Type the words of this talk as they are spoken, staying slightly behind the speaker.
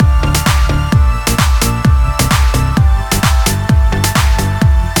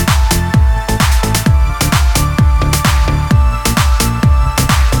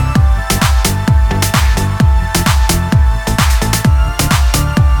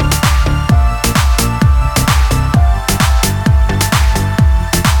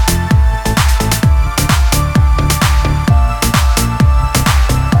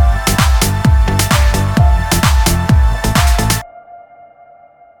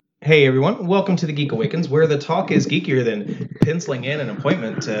Hey everyone, welcome to the Geek Awakens, where the talk is geekier than penciling in an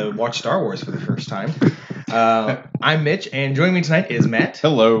appointment to watch Star Wars for the first time. I'm Mitch, and joining me tonight is Matt.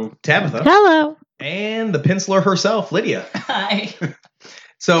 Hello. Tabitha. Hello. And the penciler herself, Lydia. Hi.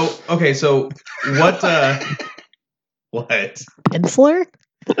 So what, what? Penciler?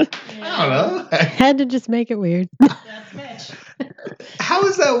 I don't know. Had to just make it weird. That's Mitch. How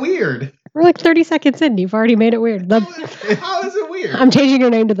is that weird? We're like 30 seconds in. You've already made it weird. How is it weird? I'm changing your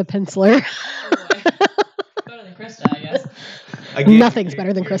name to the Penciler. Oh boy. Better than Krista, I guess. Again, Nothing's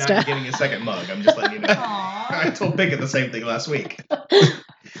better than you're Krista. Not getting a second mug. I'm just letting you know. Aww. I told Pickett the same thing last week.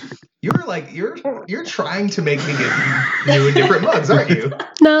 You're trying to make me get new and different mugs, aren't you?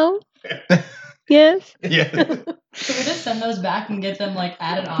 No. Yes. Yeah. Can we just send those back and get them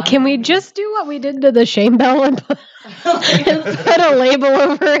added on? Can we just do what we did to the shame bell and put a label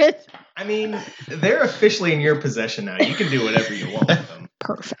over it? I mean, they're officially in your possession now. You can do whatever you want with them.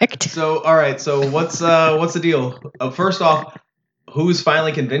 Perfect. So, all right. So, what's the deal? First off, who's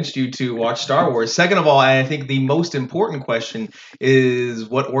finally convinced you to watch Star Wars? Second of all, I think the most important question is,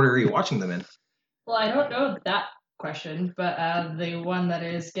 what order are you watching them in? Well, I don't know that question, but the one that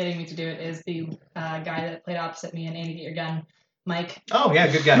is getting me to do it is the guy that played opposite me in Annie Get Your Gun, Mike. Oh, yeah,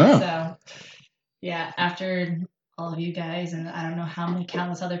 good guy. Oh. So, yeah, after all of you guys and I don't know how many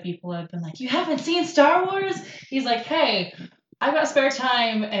countless other people have been like, you haven't seen Star Wars? He's like, hey, I've got spare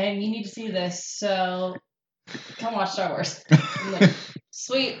time and you need to see this, so come watch Star Wars. I'm like,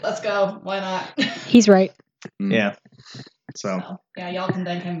 sweet, let's go. Why not? He's right. Yeah. So, yeah, y'all can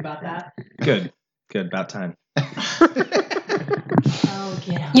thank him about that. good. About time. Oh,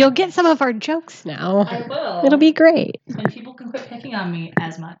 get out. You'll get some of our jokes now. I will. It'll be great. And people can quit picking on me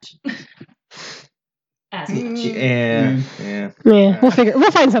as much. As much. Yeah. Yeah,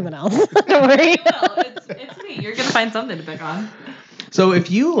 we'll find something else. Don't worry. Well, it's me. You're gonna find something to pick on. So if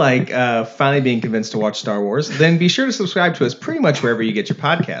you like finally being convinced to watch Star Wars, then be sure to subscribe to us pretty much wherever you get your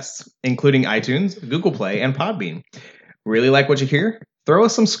podcasts, including iTunes, Google Play, and Podbean. Really like what you hear? Throw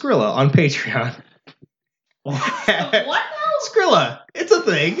us some Skrilla on Patreon. What now? Skrilla, it's a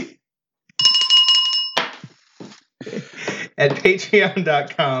thing. At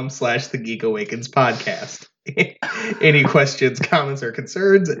patreon.com/The Geek Awakens podcast. Any questions, comments, or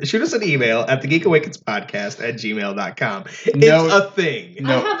concerns, shoot us an email at thegeekawakenspodcast@gmail.com. It's a thing.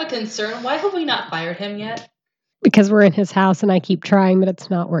 I have a concern. Why have we not fired him yet? Because we're in his house and I keep trying, but it's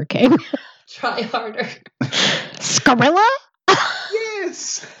not working. Try harder. Skrilla?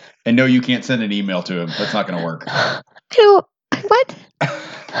 Yes. And no, you can't send an email to him. That's not going to work. What?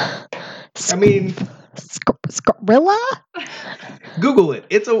 I mean, Skrilla? Google it.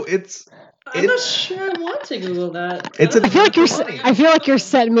 I'm not sure I want to Google that. It's I feel like you're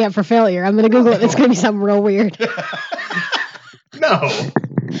setting me up for failure. I'm going to Google it. It's going to be something real weird. No.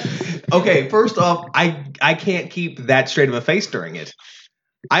 Okay, first off, I can't keep that straight of a face during it.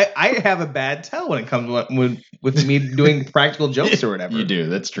 I have a bad tell when it comes with me doing practical jokes or whatever. You do.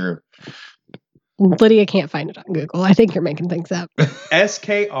 That's true. Lydia can't find it on Google. I think you're making things up.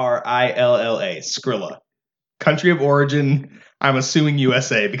 Skrilla. Skrilla. Country of origin, I'm assuming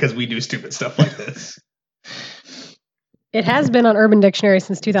USA because we do stupid stuff like this. It has been on Urban Dictionary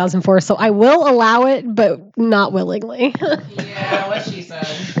since 2004, so I will allow it, but not willingly. Yeah, what she said.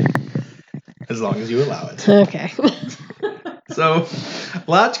 As long as you allow it. Okay. So,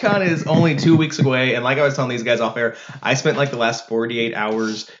 LodgeCon is only 2 weeks away, and like I was telling these guys off air, I spent the last 48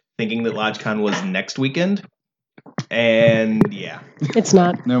 hours thinking that LodgeCon was next weekend, and yeah. It's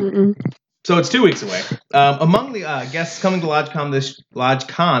not. Nope. Mm-mm. So it's 2 weeks away. Among the guests coming to LodgeCon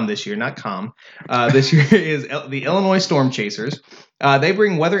this year, not Com, this year is the Illinois Storm Chasers. They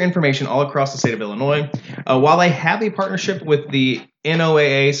bring weather information all across the state of Illinois. While they have a partnership with the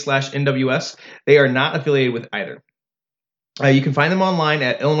NOAA/NWS, they are not affiliated with either. You can find them online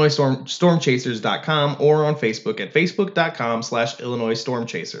at IllinoisStormChasers.com or on Facebook at Facebook.com/Illinois Storm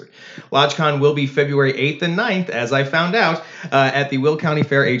Chaser. LodgeCon will be February 8th and 9th, as I found out, at the Will County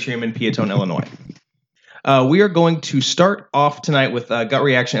Fair Atrium in Peotone, Illinois. We are going to start off tonight with gut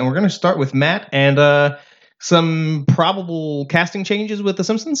reaction, and we're going to start with Matt and some probable casting changes with The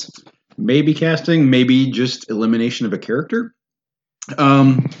Simpsons. Maybe casting, maybe just elimination of a character.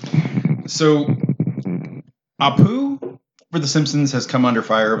 So, Apu for The Simpsons has come under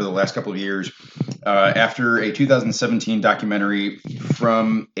fire over the last couple of years after a 2017 documentary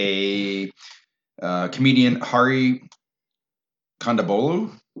from a comedian, Hari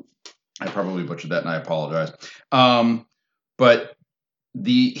Kondabolu. I probably butchered that, and I apologize. But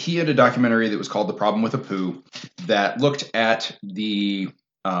he had a documentary that was called The Problem with Apu that looked at the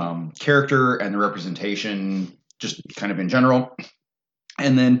character and the representation just kind of in general.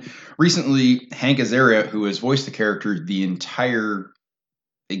 And then recently, Hank Azaria, who has voiced the character the entire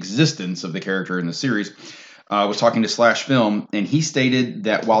existence of the character in the series, was talking to Slash Film, and he stated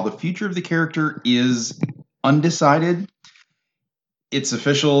that while the future of the character is undecided, it's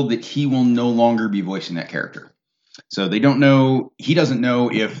official that he will no longer be voicing that character. So they don't know, he doesn't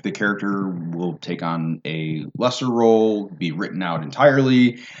know if the character will take on a lesser role, be written out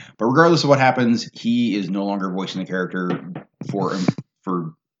entirely, but regardless of what happens, he is no longer voicing the character for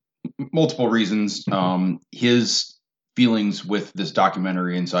multiple reasons. His feelings with this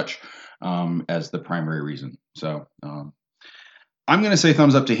documentary and such as the primary reason. So I'm going to say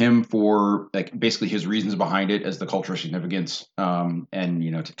thumbs up to him for like basically his reasons behind it as the cultural significance, and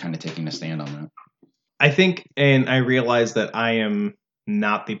to kind of taking a stand on that. I think, and I realize that I am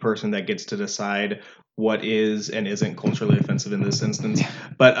not the person that gets to decide what is and isn't culturally offensive in this instance.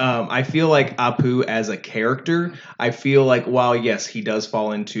 But I feel like Apu as a character, I feel like while, yes, he does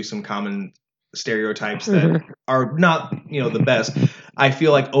fall into some common stereotypes that are not, the best, I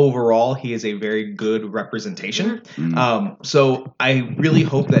feel like overall he is a very good representation. So I really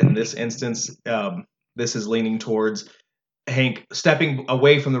hope that in this instance, this is leaning towards Hank stepping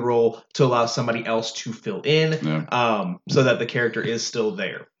away from the role to allow somebody else to fill in, so that the character is still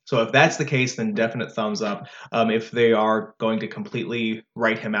there. So if that's the case, then definite thumbs up. If they are going to completely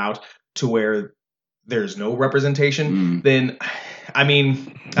write him out to where there's no representation, then, I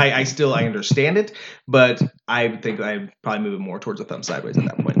mean, I understand it, but I think I'd probably move it more towards a thumb sideways at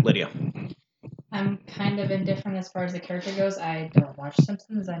that point. Lydia. I'm kind of indifferent as far as the character goes. I don't watch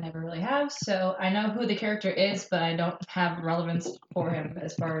Simpsons. I never really have. So I know who the character is, but I don't have relevance for him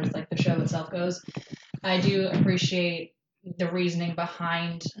as far as like the show itself goes. I do appreciate the reasoning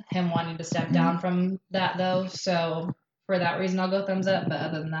behind him wanting to step down from that, though. So for that reason, I'll go thumbs up. But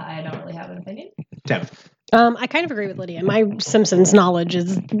other than that, I don't really have an opinion. I kind of agree with Lydia. My Simpsons knowledge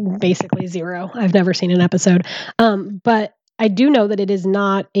is basically zero. I've never seen an episode. But I do know that it is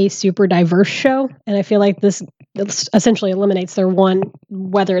not a super diverse show, and I feel like this essentially eliminates their one,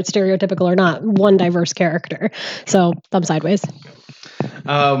 whether it's stereotypical or not, one diverse character. So, thumb sideways.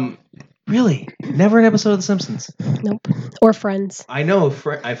 Really? Never an episode of The Simpsons? Nope. Or Friends. I know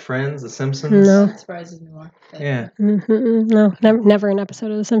Friends, The Simpsons. No. That surprises me more. Yeah. No, never an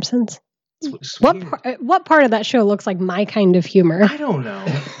episode of The Simpsons. What part of that show looks like my kind of humor? I don't know.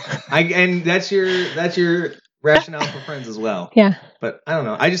 And that's your rationale for Friends as well. Yeah. But I don't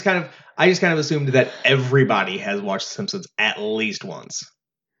know. I just kind of assumed that everybody has watched The Simpsons at least once.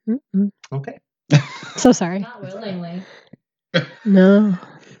 Okay. So sorry. Not willingly. No.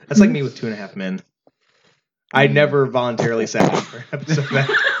 That's like me with 2.5 Men. I never voluntarily sat down for an episode of that.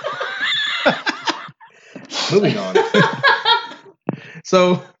 Moving on.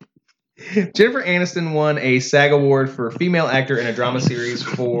 So, Jennifer Aniston won a SAG Award for Female Actor in a Drama Series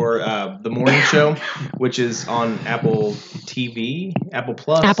for The Morning Show, which is on Apple TV, Apple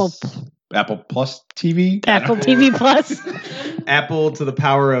Plus. Apple Plus TV? Apple TV Plus. Apple to the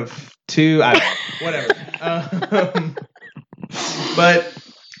power of 2. I don't know. Whatever. But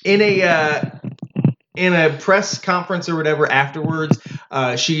in a press conference or whatever afterwards,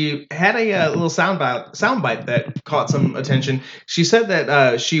 she had a little soundbite that caught some attention. She said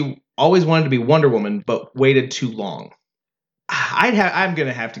that she always wanted to be Wonder Woman, but waited too long. I'm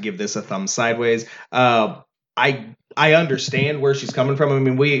gonna have to give this a thumb sideways. I understand where she's coming from. I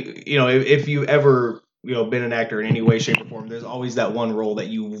mean, if you ever been an actor in any way, shape, or form, there's always that one role that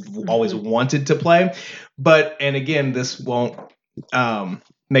you've always wanted to play. And again, this won't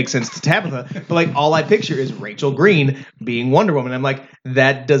make sense to Tabitha, but like all I picture is Rachel Green being Wonder Woman. I'm like,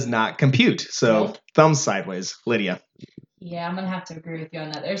 that does not compute. So thumbs sideways. Lydia. Yeah, I'm gonna have to agree with you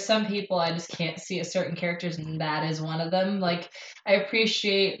on that. There's some people I just can't see as certain characters, and that is one of them. Like, I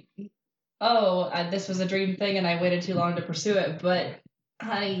appreciate, this was a dream thing, and I waited too long to pursue it, but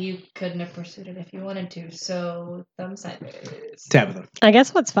you couldn't have pursued it if you wanted to. So, thumb sideways. Tabitha. I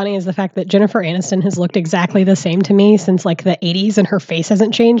guess what's funny is the fact that Jennifer Aniston has looked exactly the same to me since like the 80s, and her face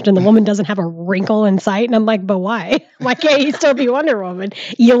hasn't changed, and the woman doesn't have a wrinkle in sight. And I'm like, but why? Why can't you still be Wonder Woman?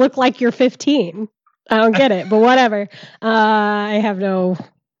 You look like you're 15. I don't get it, but whatever. I have no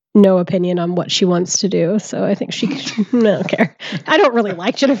opinion on what she wants to do, so I think I don't care. I don't really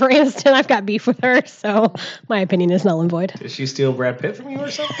like Jennifer Aniston. I've got beef with her, so my opinion is null and void. Did she steal Brad Pitt from you or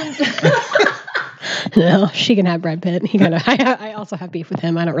something? No, she can have Brad Pitt. I also have beef with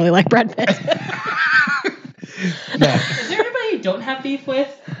him. I don't really like Brad Pitt. No. Is there anybody you don't have beef with?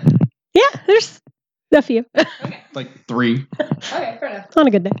 Yeah, there's a few. Okay. Like 3. Okay, fair enough. On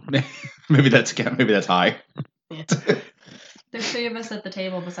a good day. Maybe that's high. There's 3 of us at the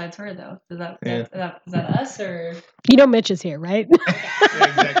table besides her, though. Is that us or? You know, Mitch is here, right? Yeah,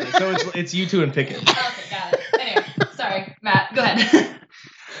 exactly. So it's you two and Pickett. Okay, got it. Anyway, sorry, Matt. Go ahead.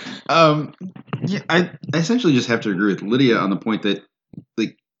 Yeah, I essentially just have to agree with Lydia on the point that,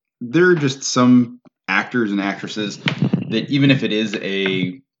 like, there are just some actors and actresses that even if it is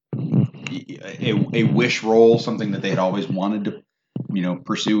a wish role, something that they had always wanted to,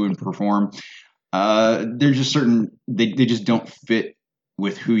 pursue and perform, there's just certain they just don't fit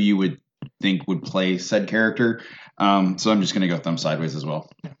with who you would think would play said character. So I'm just going to go thumb sideways as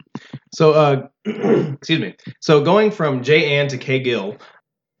well. So, excuse me. So going from J. Ann to Kay Gill,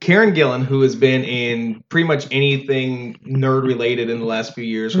 Karen Gillan, who has been in pretty much anything nerd related in the last few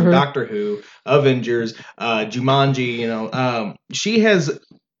years, from Doctor Who, Avengers, Jumanji, she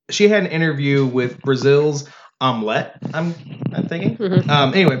had an interview with Brazil's Omelette, I'm thinking.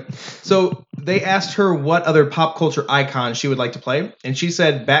 Anyway, so they asked her what other pop culture icon she would like to play, and she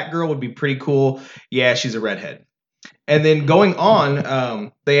said Batgirl would be pretty cool. Yeah, she's a redhead. And then going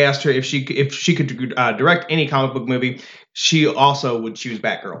on, they asked her if she could direct any comic book movie, she also would choose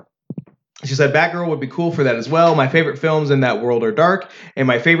Batgirl. She said Batgirl would be cool for that as well. My favorite films in that world are dark, and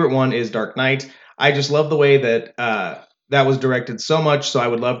my favorite one is Dark Knight. I just love the way that that was directed so much, so I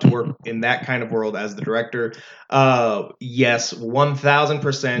would love to work in that kind of world as the director. Yes,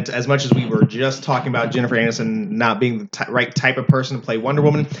 1,000%. As much as we were just talking about Jennifer Aniston not being the right type of person to play Wonder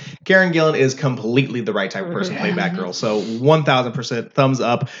Woman, Karen Gillan is completely the right type of person to play Batgirl. So 1,000% thumbs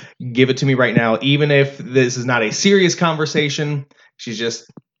up. Give it to me right now. Even if this is not a serious conversation, she's just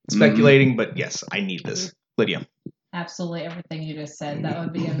speculating, but yes, I need this. Lydia. Absolutely everything you just said. That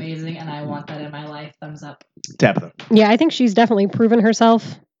would be amazing, and I want that in my life. Thumbs up. Tabitha. Yeah, I think she's definitely proven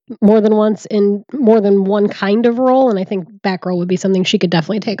herself more than once in more than one kind of role, and I think Batgirl would be something she could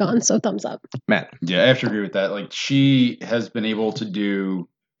definitely take on. So thumbs up. Matt. Yeah, I have to agree with that. Like, she has been able to do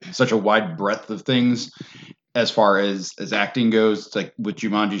such a wide breadth of things as far as acting goes. It's like with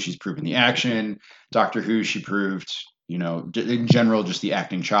Jumanji, she's proven the action. Doctor Who, she proved, in general, just the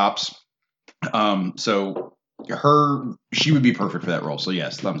acting chops. So she would be perfect for that role. So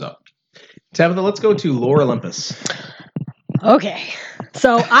yes, thumbs up. Tabitha, let's go to Lore Olympus. Okay.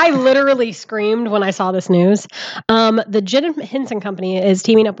 So I literally screamed when I saw this news. The Jim Henson Company is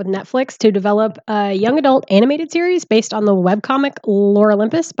teaming up with Netflix to develop a young adult animated series based on the webcomic Lore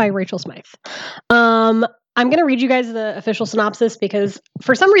Olympus by Rachel Smythe. I'm going to read you guys the official synopsis because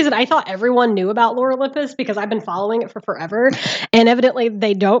for some reason I thought everyone knew about Lore Olympus because I've been following it for forever. And evidently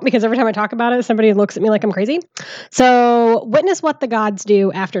they don't, because every time I talk about it, somebody looks at me like I'm crazy. So witness what the gods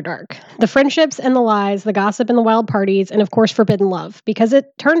do after dark. The friendships and the lies, the gossip and the wild parties, and of course forbidden love. Because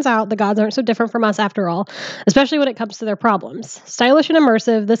it turns out the gods aren't so different from us after all, especially when it comes to their problems. Stylish and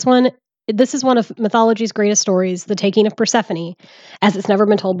immersive, this is one of mythology's greatest stories, the taking of Persephone, as it's never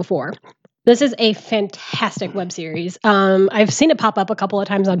been told before. This is a fantastic web series. I've seen it pop up a couple of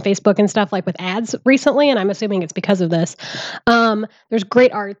times on Facebook and stuff, like with ads recently, and I'm assuming it's because of this. There's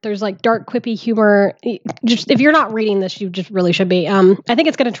great art. There's like dark, quippy humor. Just if you're not reading this, you just really should be. I think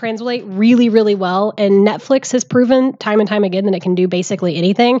it's going to translate really, really well, and Netflix has proven time and time again that it can do basically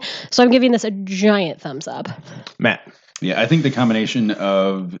anything. So I'm giving this a giant thumbs up. Matt. Yeah, I think the combination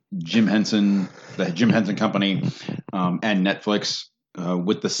of Jim Henson, the Jim Henson Company, and Netflix,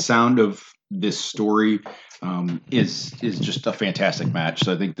 with the sound of this story, is just a fantastic match.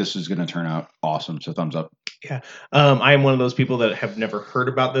 So I think this is going to turn out awesome. So thumbs up. Yeah, I am one of those people that have never heard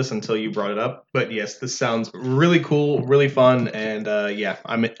about this until you brought it up. But yes, this sounds really cool, really fun, and yeah,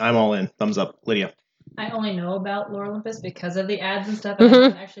 I'm all in. Thumbs up, Lydia. I only know about Lore Olympus because of the ads and stuff. And I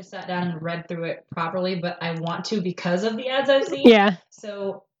haven't actually sat down and read through it properly, but I want to because of the ads I've seen. Yeah.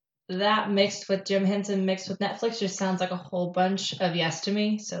 So that mixed with Jim Henson mixed with Netflix just sounds like a whole bunch of yes to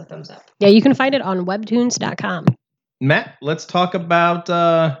me. So thumbs up. Yeah, you can find it on webtoons.com. Matt, let's talk about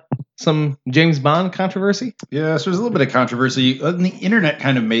some James Bond controversy. Yeah, so there's a little bit of controversy. The internet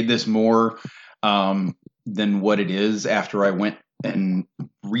kind of made this more than what it is after I went and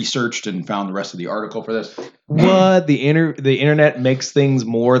researched and found the rest of the article for this. What? The internet makes things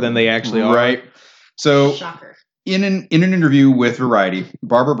more than they actually are. Right. So Shocker. In an interview with Variety,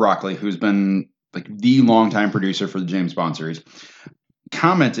 Barbara Broccoli, who's been like the longtime producer for the James Bond series,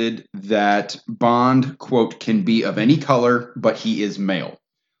 commented that Bond, quote, can be of any color, but he is male.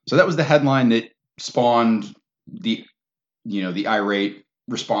 So that was the headline that spawned the irate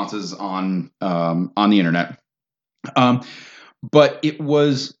responses on the internet. But it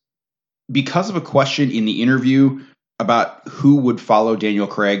was because of a question in the interview about who would follow Daniel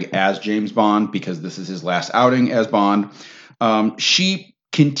Craig as James Bond, because this is his last outing as Bond. She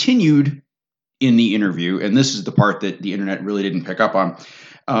continued in the interview, and this is the part that the internet really didn't pick up on,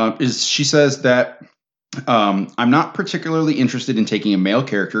 is she says that I'm not particularly interested in taking a male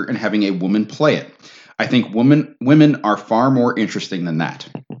character and having a woman play it. I think women are far more interesting than that.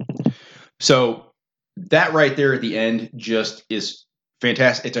 So that right there at the end just is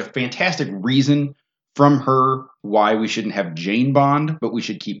fantastic. It's a fantastic reason from her why we shouldn't have Jane Bond, but we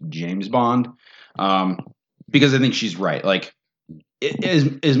should keep James Bond. Because I think she's right. Like,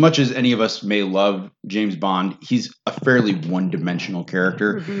 as much as any of us may love James Bond, he's a fairly one-dimensional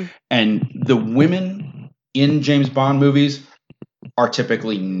character. Mm-hmm. And the women in James Bond movies are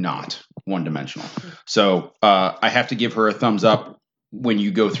typically not one-dimensional. So I have to give her a thumbs up when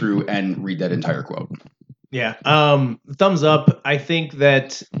you go through and read that entire quote. Yeah. Thumbs up. I think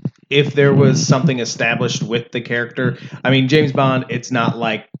that if there was something established with the character, I mean, James Bond, it's not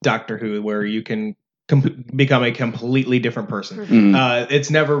like Doctor Who where you can become a completely different person. Mm-hmm. It's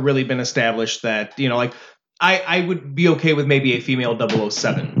never really been established that, you know, like I would be okay with maybe a female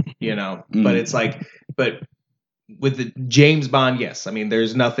 007, you know, but it's like, but with the James Bond, yes. I mean,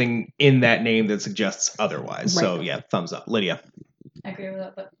 there's nothing in that name that suggests otherwise. Right. So yeah, thumbs up. Lydia. I agree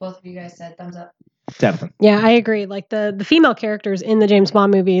with what both of you guys said. Thumbs up. Tabitha. Yeah, I agree. Like the female characters in the James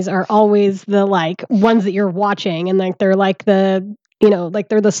Bond movies are always the like ones that you're watching, and like they're like the, you know, like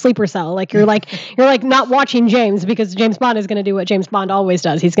they're the sleeper cell. Like you're like not watching James because James Bond is going to do what James Bond always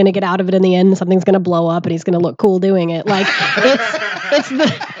does. He's going to get out of it in the end. And something's going to blow up, and he's going to look cool doing it. Like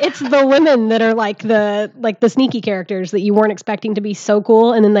it's the women that are like the sneaky characters that you weren't expecting to be so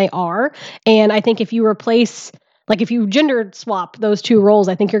cool, and then they are. And I think if you replace, like, if you gender swap those two roles,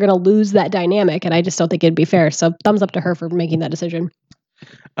 I think you're going to lose that dynamic, and I just don't think it'd be fair. So thumbs up to her for making that decision.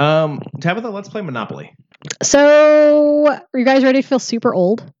 Tabitha, let's play Monopoly. So, are you guys ready to feel super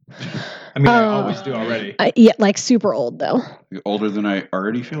old? I mean, I always do already. Yeah, like super old, though. You're older than I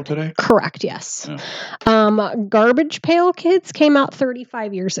already feel today? Correct, yes. Oh. Garbage Pail Kids came out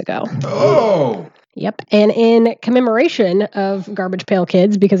 35 years ago. Oh! Yep. And in commemoration of Garbage Pail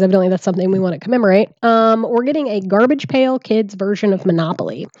Kids, because evidently that's something we want to commemorate, we're getting a Garbage Pail Kids version of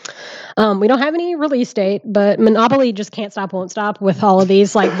Monopoly. We don't have any release date, but Monopoly just can't stop, won't stop with all of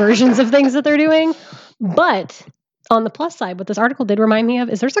these like versions of things that they're doing. But on the plus side, what this article did remind me of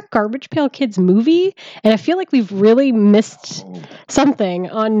is there's a Garbage Pail Kids movie, and I feel like we've really missed something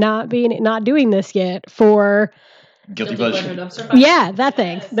on not doing this yet for Guilty Pleasure. Yeah, that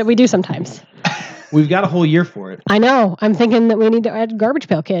thing that we do sometimes. We've got a whole year for it. I know. I'm thinking that we need to add Garbage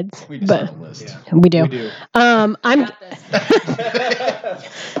Pail Kids. We just have a list. Yeah. We do.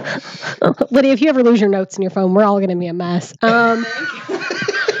 Lydia, if you ever lose your notes in your phone, we're all going to be a mess.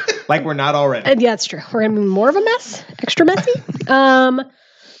 Like we're not already. Yeah, that's true. We're going to be more of a mess. Extra messy. I'm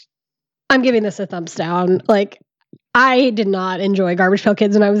giving this a thumbs down. Like, I did not enjoy Garbage Pail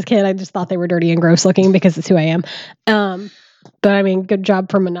Kids when I was a kid. I just thought they were dirty and gross looking because it's who I am. But I mean, good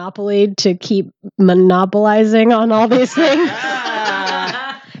job for Monopoly to keep monopolizing on all these things.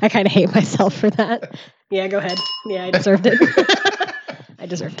 I kind of hate myself for that. Yeah, go ahead. Yeah, I deserved it. I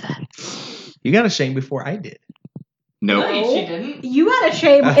deserved that. You got a shame before I did. Nope. No, she didn't. You had a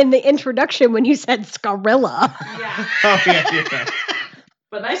shame in the introduction when you said Scarilla. Yeah. Oh, yeah.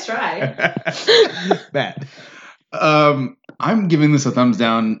 But nice try. Bad. I'm giving this a thumbs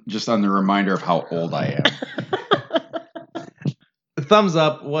down just on the reminder of how old I am. Thumbs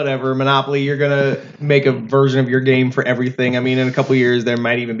up, whatever. Monopoly, you're going to make a version of your game for everything. I mean, in a couple years, there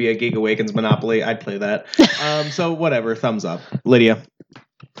might even be a Geek Awakens Monopoly. I'd play that. So whatever, thumbs up. Lydia.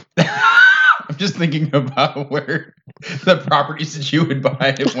 I'm just thinking about where the properties that you would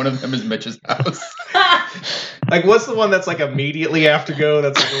buy if one of them is Mitch's house. Like, what's the one that's like immediately after go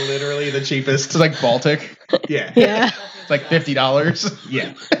that's like literally the cheapest? It's like Baltic. Yeah. Yeah. It's like $50.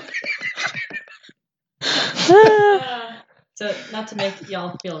 Yeah. So, not to make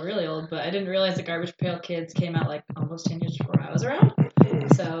y'all feel really old, but I didn't realize the Garbage Pail Kids came out like almost 10 years before I was around.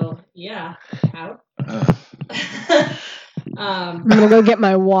 So, yeah. Out. I'm going to go get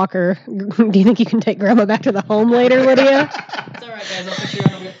my walker. Do you think you can take Grandma back to the home later, Lydia? It's all right, guys. I'll put you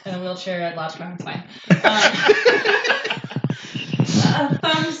in a wheelchair at LodgeCon. It's fine.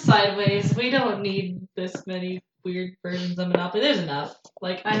 Thumbs sideways. We don't need this many weird versions of Monopoly. There's enough.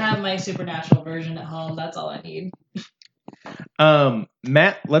 Like, I have my supernatural version at home. That's all I need.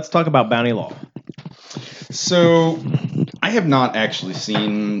 Matt, let's talk about Bounty Law. So, I have not actually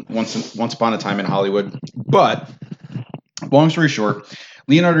seen Once Upon a Time in Hollywood, but long story short,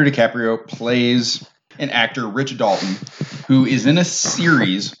 Leonardo DiCaprio plays an actor, Rich Dalton, who is in a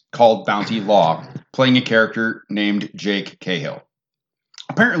series called Bounty Law, playing a character named Jake Cahill.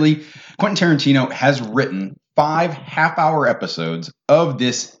 Apparently, Quentin Tarantino has written 5 half-hour episodes of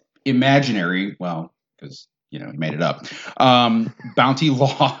this imaginary, well, because he made it up, Bounty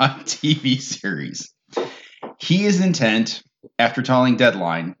Law TV series. He is intent, after telling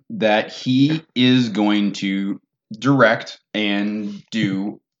Deadline, that he is going to direct and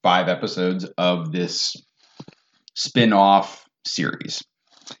do 5 episodes of this spin-off series.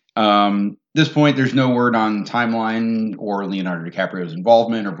 This point, there's no word on timeline or Leonardo DiCaprio's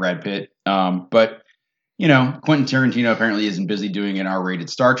involvement or Brad Pitt. But, Quentin Tarantino apparently isn't busy doing an R-rated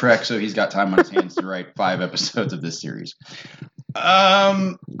Star Trek, so he's got time on his hands to write 5 episodes of this series.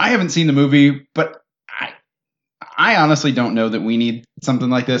 I haven't seen the movie, but I honestly don't know that we need something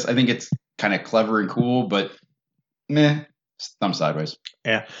like this. I think it's kind of clever and cool, but meh, thumb sideways.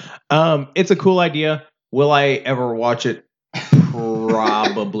 Yeah. It's a cool idea. Will I ever watch it?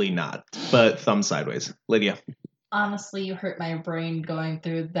 Probably not, but thumb sideways. Lydia. Honestly, you hurt my brain going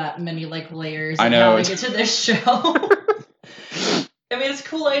through that many layers. I know. How to get to this show. I mean, it's a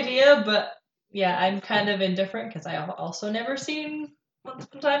cool idea, but yeah, I'm kind of indifferent because I also never seen Once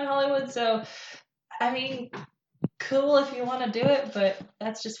Upon a Time in Hollywood. So, I mean, cool if you want to do it, but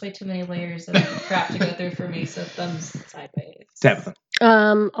that's just way too many layers of crap to go through for me. So thumbs sideways. Tabitha.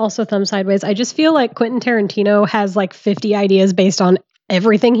 Also thumb sideways. I just feel like Quentin Tarantino has 50 ideas based on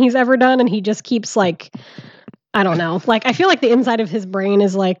everything he's ever done, and he just keeps I don't know. I feel like the inside of his brain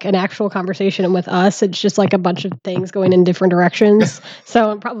is an actual conversation, and with us, it's just a bunch of things going in different directions.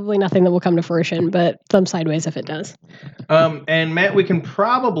 So probably nothing that will come to fruition, but thumb sideways if it does. And Matt, we can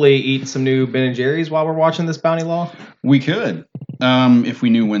probably eat some new Ben & Jerry's while we're watching this Bounty Law. We could, if we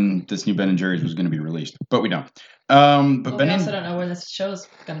knew when this new Ben & Jerry's was going to be released, but we don't. But we also don't know where this show's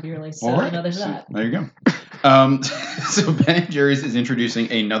going to be released, so right. I know there's that. There you go. So Ben & Jerry's is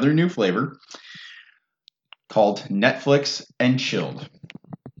introducing another new flavor called Netflix and Chilled.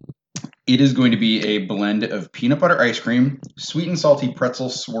 It is going to be a blend of peanut butter ice cream, sweet and salty pretzel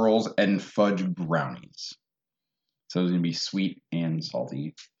swirls, and fudge brownies. So it's going to be sweet and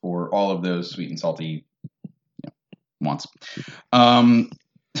salty for all of those sweet and salty wants. I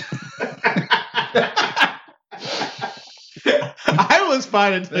was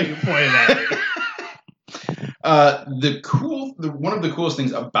fine until you pointed at me. One of the coolest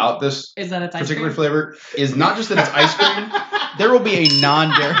things about this is that it's particular ice cream? flavor is not just that it's ice cream. There will be a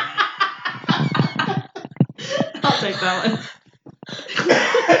non-dairy. I'll take that one.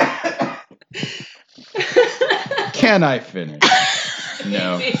 Can I finish?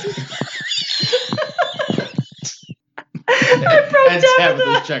 No. And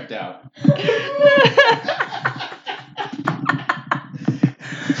Tabitha's checked out.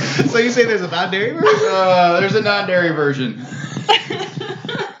 So you say there's a non-dairy version? There's a non-dairy version.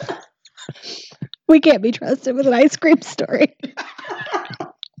 We can't be trusted with an ice cream story.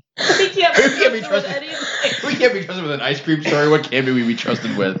 We can't be trusted. We can't be trusted with an ice cream story. What can we be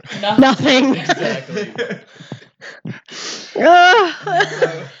trusted with? Nothing. Exactly.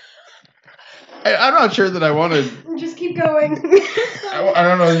 I'm not sure that I want to. Just keep going. I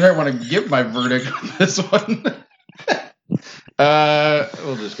don't know if I want to give my verdict on this one.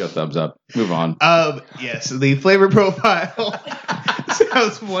 We'll just go thumbs up. Move on. Yes, the flavor profile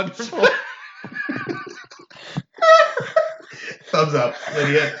sounds wonderful. Thumbs up,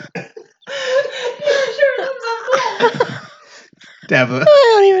 Lydia. Sure, thumbs up. Tabitha.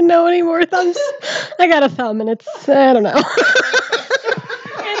 I don't even know anymore. Thumbs. I got a thumb, and it's I don't know.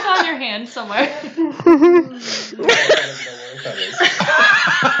 It's on your hand somewhere.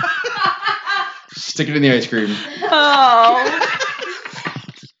 Stick it in the ice cream. Oh.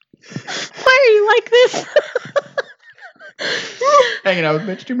 Why are you like this? Hanging out with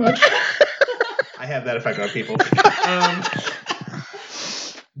Mitch too much. I have that effect on people.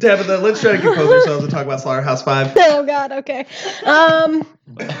 Tabitha, let's try to compose ourselves and talk about Slaughterhouse 5. Oh God. Okay.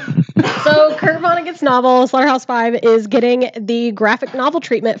 So Kurt Vonnegut's novel Slaughterhouse 5 is getting the graphic novel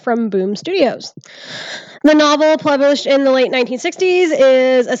treatment from Boom Studios. The novel, published in the late 1960s,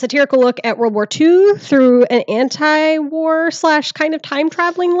 is a satirical look at World War II through an anti-war / kind of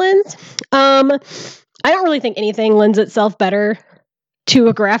time-traveling lens. I don't really think anything lends itself better to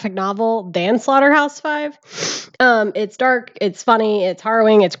a graphic novel than Slaughterhouse 5. It's dark, it's funny, it's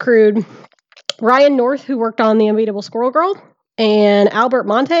harrowing, it's crude. Ryan North, who worked on The Unbeatable Squirrel Girl, and Albert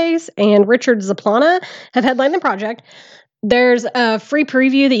Montes and Richard Zaplana have headlined the project. There's a free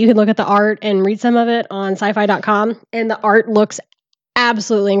preview that you can look at the art and read some of it on sci-fi.com, and the art looks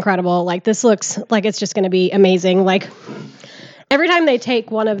absolutely incredible. This looks like it's just going to be amazing. Every time they take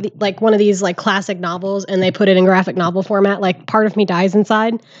one of these classic novels and they put it in graphic novel format, part of me dies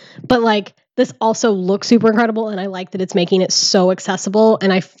inside. But this also looks super incredible, and I like that it's making it so accessible.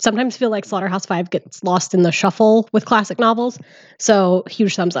 And I sometimes feel like Slaughterhouse-Five gets lost in the shuffle with classic novels. So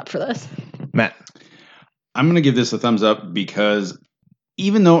huge thumbs up for this. Matt. I'm going to give this a thumbs up because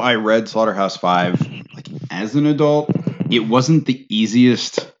even though I read Slaughterhouse-Five like as an adult, it wasn't the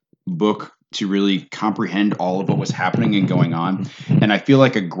easiest book to really comprehend all of what was happening and going on. And I feel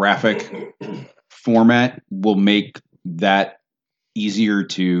like a graphic format will make that easier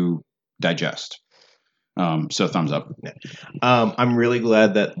to digest. So thumbs up. I'm really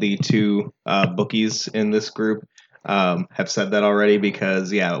glad that the two bookies in this group have said that already,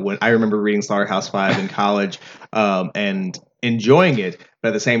 because when I remember reading Slaughterhouse-Five in college and enjoying it, but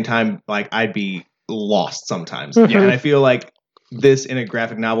at the same time, like, I'd be lost sometimes. Mm-hmm. And I feel like this in a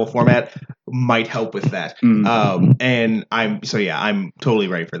graphic novel format might help with that. And I'm totally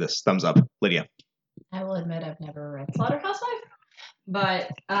ready for this. Thumbs up. Lydia. I will admit I've never read Slaughterhouse-Five,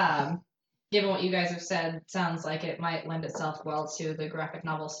 but given what you guys have said, sounds like it might lend itself well to the graphic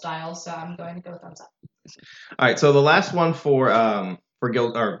novel style, so I'm going to go thumbs up. All right, so the last one for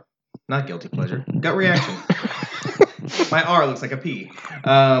not guilty pleasure, gut reaction. My R looks like a P.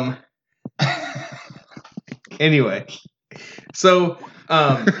 Anyway, so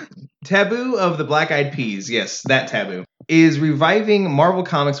Taboo of the Black Eyed Peas, yes, that Taboo, is reviving Marvel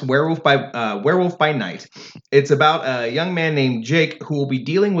Comics Werewolf by Night. It's about a young man named Jake who will be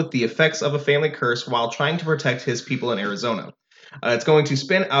dealing with the effects of a family curse while trying to protect his people in Arizona. It's going to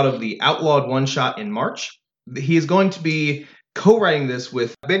spin out of the Outlawed one-shot in March. He is going to be co-writing this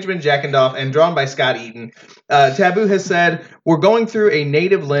with Benjamin Jackendoff and drawn by Scott Eaton. Taboo has said, "We're going through a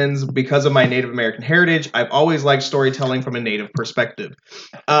native lens because of my Native American heritage. I've always liked storytelling from a native perspective."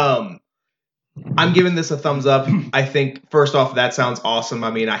 I'm giving this a thumbs up. I think, first off, that sounds awesome.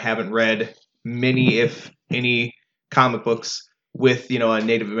 I mean, I haven't read many, if any, comic books with, a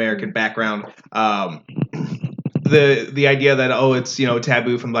Native American background. The idea that, it's,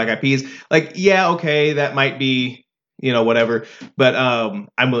 Taboo from Black Eyed Peas, like, yeah, okay, that might be, whatever, but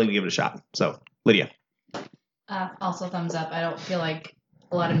I'm willing to give it a shot. So, Lydia. Also thumbs up. I don't feel like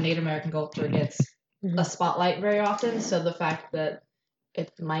a lot of Native American culture gets a spotlight very often, so the fact that it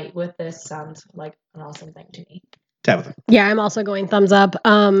might with this sounds like an awesome thing to me. Tabitha. Yeah, I'm also going thumbs up.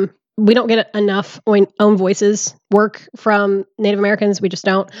 We don't get enough own voices work from Native Americans. We just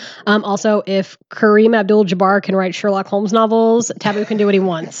don't. Also, if Kareem Abdul-Jabbar can write Sherlock Holmes novels, Taboo can do what he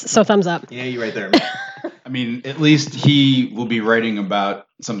wants. So thumbs up. Yeah, you're right there. I mean, at least he will be writing about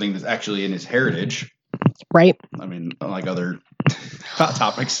something that's actually in his heritage. Right. I mean, unlike other hot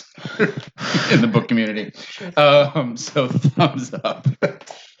topics in the book community. So thumbs up.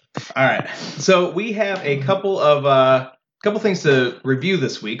 All right. So we have a couple things to review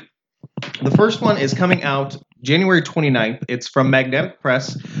this week. The first one is coming out January 29th. It's from Magnetic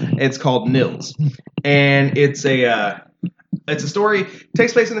Press. It's called Nils. And it's a story,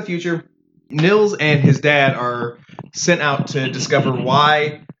 takes place in the future. Nils and his dad are sent out to discover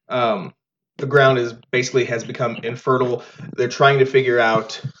why the ground has become infertile. They're trying to figure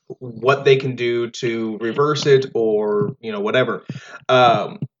out what they can do to reverse it, or whatever.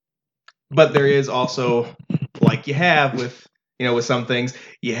 But there is also, like you have with some things,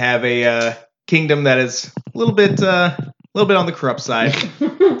 you have a kingdom that is a little bit on the corrupt side,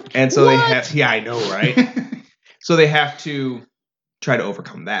 and so they have. Yeah, I know, right? So they have to try to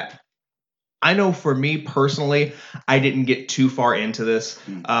overcome that. I know for me personally, I didn't get too far into this.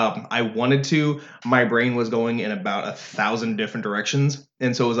 I wanted to. My brain was going in about 1,000 different directions.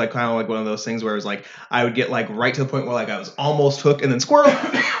 And so it was like kind of like one of those things where it was like I would get like right to the point where like I was almost hooked and then squirrel.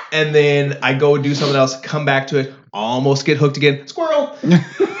 And then I go do something else, come back to it, almost get hooked again, squirrel.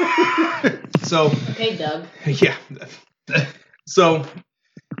 So Okay, Doug. Yeah. So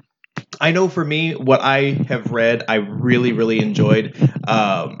I know for me, what I have read, I really, really enjoyed.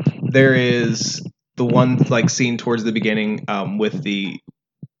 There is the one like scene towards the beginning with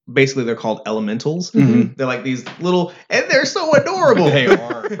basically they're called elementals. Mm-hmm. They're like these little, and they're so adorable. They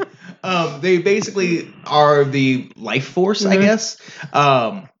are. They basically are the life force, I guess.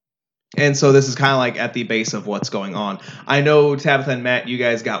 And so this is kind of like at the base of what's going on. I know Tabitha and Matt, you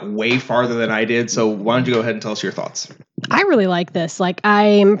guys got way farther than I did. So why don't you go ahead and tell us your thoughts? I really like this. Like,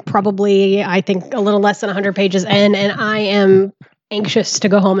 I'm probably, I think, a little less than 100 pages in, and I am anxious to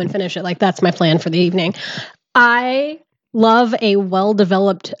go home and finish it. Like, that's my plan for the evening. I love a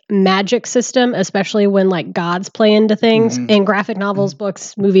well-developed magic system, especially when, like, gods play into things in graphic novels,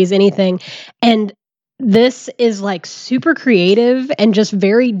 books, movies, anything. And this is like super creative and just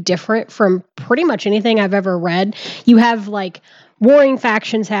very different from pretty much anything I've ever read. You have like warring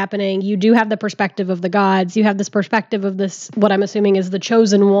factions happening. You do have the perspective of the gods. You have this perspective of this, what I'm assuming is the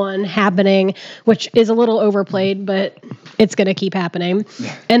chosen one happening, which is a little overplayed, but it's going to keep happening.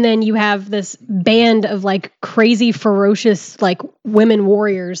 Yeah. And then you have this band of like crazy, ferocious, like women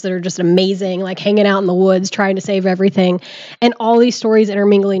warriors that are just amazing, like hanging out in the woods, trying to save everything. And all these stories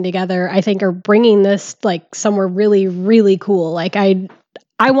intermingling together, I think are bringing this like somewhere really, really cool. Like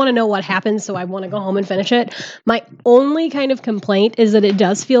I want to know what happens, so I want to go home and finish it. My only kind of complaint is that it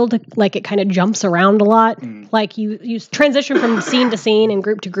does feel like it kind of jumps around a lot. Like you transition from scene to scene and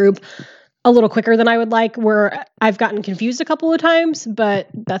group to group a little quicker than I would like, where I've gotten confused a couple of times, but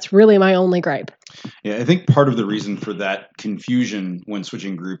that's really my only gripe. Yeah, I think part of the reason for that confusion when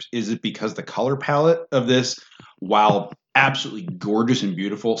switching groups is it because the color palette of this, while absolutely gorgeous and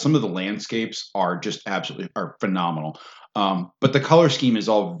beautiful, some of the landscapes are just are phenomenal. But the color scheme is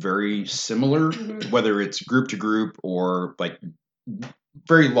all very similar, whether it's group to group or like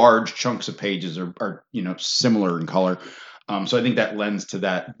very large chunks of pages are similar in color. So I think that lends to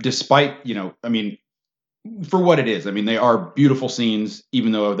that, despite, I mean, for what it is. I mean, they are beautiful scenes,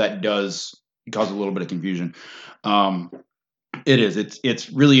 even though that does cause a little bit of confusion. It is.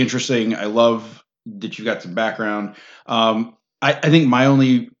 It's really interesting. I love that you've got some background. I think my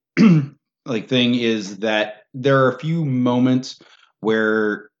only thing is that there are a few moments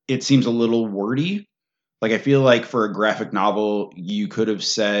where it seems a little wordy. Like I feel like for a graphic novel, you could have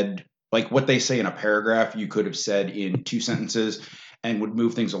said like what they say in a paragraph, you could have said in 2 sentences and would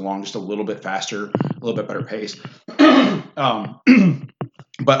move things along just a little bit faster, a little bit better pace. But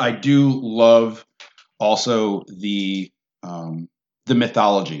I do love also the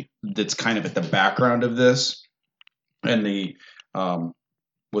mythology that's kind of at the background of this, and the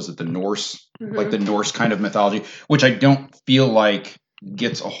was it the Norse, like the Norse kind of mythology, which I don't feel like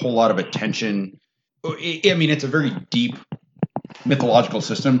gets a whole lot of attention. I mean, it's a very deep mythological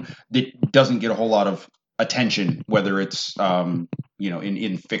system that doesn't get a whole lot of attention, whether it's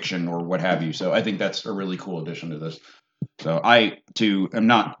in fiction or what have you. So I think that's a really cool addition to this. So I too am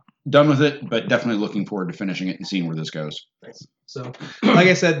not done with it, but definitely looking forward to finishing it and seeing where this goes. Nice. So, like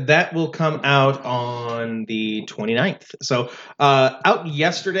I said, that will come out on the 29th. So, out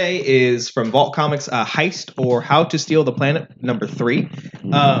yesterday is from Vault Comics, Heist or How to Steal the Planet #3.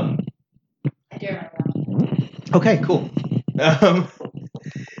 I do remember that. Okay, cool.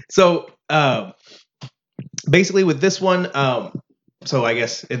 So, basically with this one, so I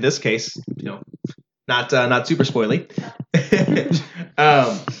guess in this case, not super spoily.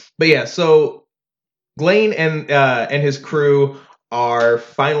 But yeah, so Blaine and his crew are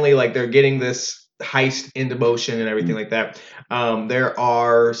finally they're getting this heist into motion and everything like that. There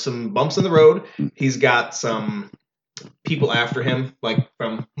are some bumps in the road. He's got some people after him,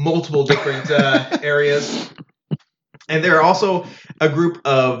 from multiple different areas. And there are also a group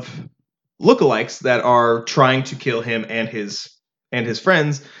of lookalikes that are trying to kill him and his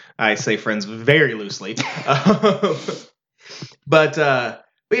friends. I say friends very loosely. But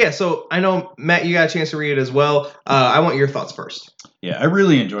yeah, so I know, Matt, you got a chance to read it as well. I want your thoughts first. Yeah, I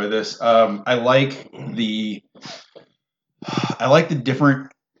really enjoy this. I like the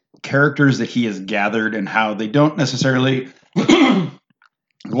different characters that he has gathered and how they don't necessarily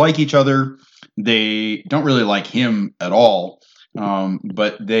like each other. They don't really like him at all,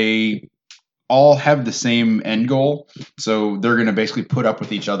 but they all have the same end goal. So they're going to basically put up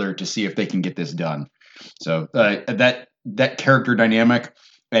with each other to see if they can get this done. So that character dynamic,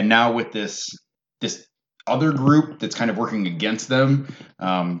 and now with this other group that's kind of working against them,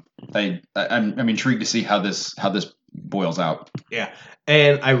 I'm intrigued to see how this boils out. Yeah,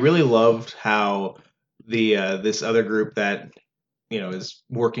 and I really loved how the this other group that is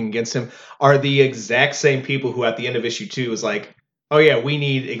working against him are the exact same people who at the end of issue 2 was like, oh yeah, we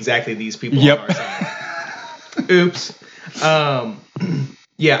need exactly these people on our side. Oops.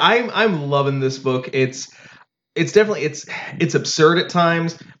 Yeah, I'm loving this book. It's definitely it's absurd at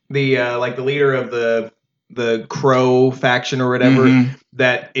times. The the leader of the Crow faction or whatever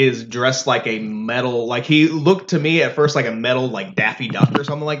that is dressed like a metal, he looked to me at first like a metal Daffy Duck or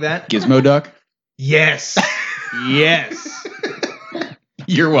something like that. Gizmo Duck? Yes. Yes.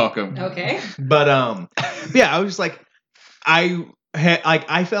 You're welcome. Okay. But yeah, I was just like, I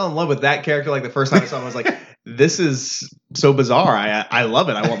fell in love with that character the first time I saw him. I was like, this is so bizarre. I love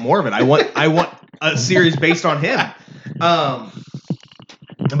it. I want more of it. I want a series based on him.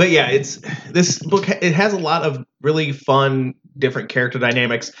 But yeah, this book. It has a lot of really fun, different character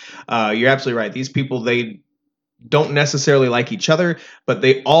dynamics. You're absolutely right. These people, they don't necessarily like each other, but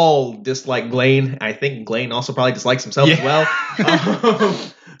they all dislike Blaine. I think Blaine also probably dislikes himself as well.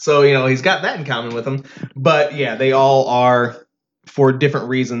 So he's got that in common with them. But yeah, they all are for different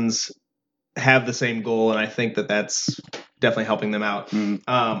reasons, have the same goal, and I think that that's definitely helping them out.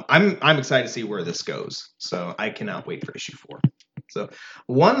 I'm excited to see where this goes, so I cannot wait for issue 4. So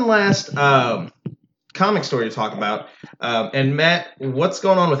one last comic story to talk about, and Matt, what's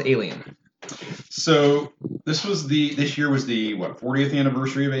going on with Alien? So this year was the 40th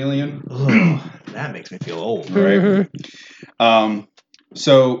anniversary of Alien. Ugh, that makes me feel old, right?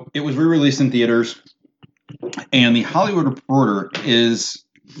 So it was re-released in theaters, and the Hollywood Reporter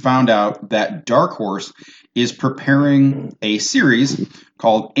found out that Dark Horse is preparing a series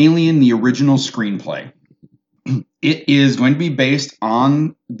called Alien: The Original Screenplay. It is going to be based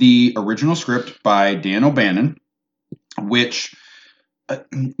on the original script by Dan O'Bannon, which,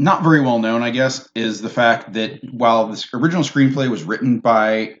 not very well known, I guess, is the fact that while this original screenplay was written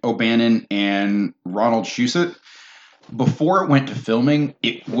by O'Bannon and Ronald Shusett, before it went to filming,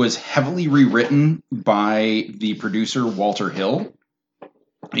 it was heavily rewritten by the producer Walter Hill,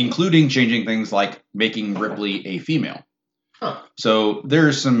 including changing things like making Ripley a female. Huh. So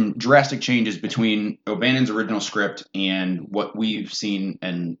there's some drastic changes between O'Bannon's original script and what we've seen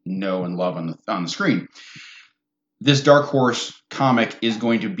and know and love on the screen. This Dark Horse comic is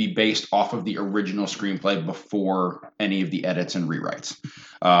going to be based off of the original screenplay before any of the edits and rewrites.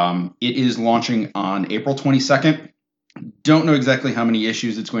 It is launching on April 22nd. Don't know exactly how many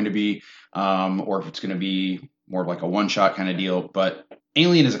issues it's going to be, or if it's going to be more of like a one-shot kind of deal, but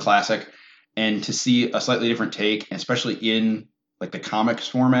Alien is a classic, and to see a slightly different take, especially in like the comics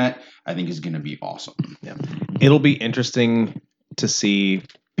format, I think is going to be awesome. Yeah. It'll be interesting to see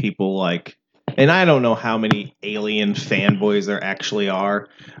people like, and I don't know how many Alien fanboys there actually are,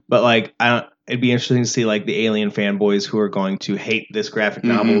 but like, it'd be interesting to see like the Alien fanboys who are going to hate this graphic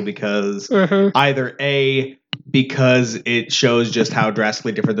novel because either A, because it shows just how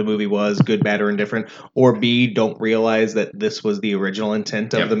drastically different the movie was, good, bad, or indifferent, or B, don't realize that this was the original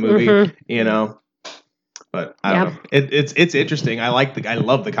intent of the movie, you know? But I don't know. It's interesting. I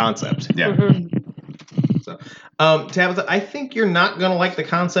love the concept. Yeah. So, Tabitha, I think you're not going to like the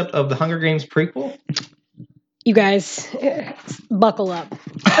concept of the Hunger Games prequel. You guys, buckle up.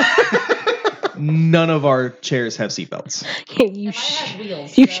 None of our chairs have seatbelts.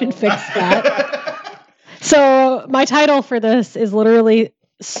 You should fix that. So my title for this is literally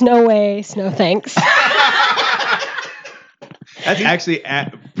Snow Way, Snow Thanks. That's actually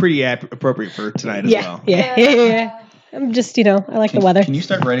pretty appropriate for tonight as well. Yeah. I'm just, I like the weather. Can you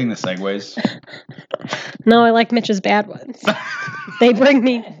start writing the segues? No, I like Mitch's bad ones. They bring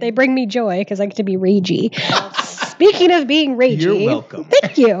me joy because I get to be ragey. Speaking of being ragey, you're welcome.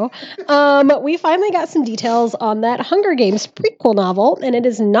 Thank you. We finally got some details on that Hunger Games prequel novel, and it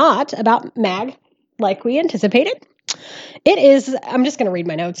is not about Mag like we anticipated. It is, I'm just going to read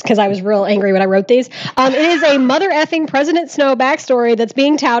my notes because I was real angry when I wrote these. It is a mother effing President Snow backstory that's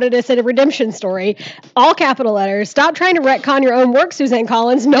being touted as a redemption story. All capital letters. Stop trying to retcon your own work, Suzanne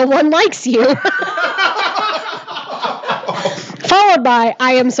Collins. No one likes you. Followed by,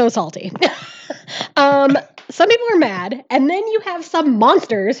 I am so salty. Some people are mad, and then you have some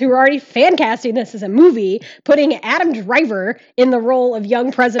monsters who are already fan casting this as a movie, putting Adam Driver in the role of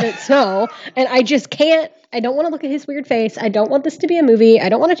young President Snow, and I just can't. I don't want to look at his weird face. I don't want this to be a movie. I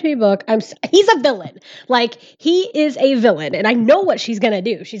don't want it to be a book. He's a villain. Like, he is a villain, and I know what she's going to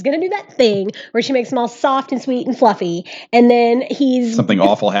do. She's going to do that thing where she makes him all soft and sweet and fluffy, and then something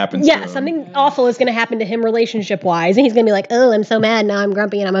awful happens to him. Something awful is going to happen to him relationship-wise, and he's going to be like, oh, I'm so mad, now I'm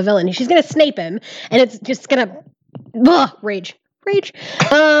grumpy, and I'm a villain. And she's going to snape him, and it's just going to rage.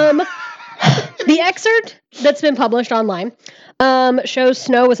 The excerpt that's been published online shows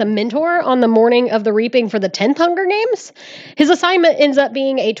Snow as a mentor on the morning of the reaping for the 10th Hunger Games. His assignment ends up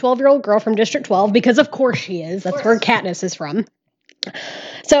being a 12-year-old girl from District 12, because of course she is. That's where Katniss is from.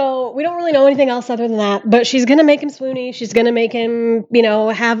 So we don't really know anything else other than that, but she's going to make him swoony. She's going to make him,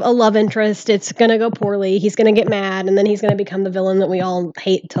 have a love interest. It's going to go poorly. He's going to get mad, and then he's going to become the villain that we all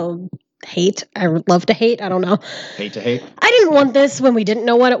hate. I would love to hate. I don't know. Hate to hate. I didn't want this when we didn't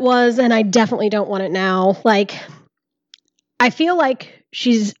know what it was, and I definitely don't want it now. Like, I feel like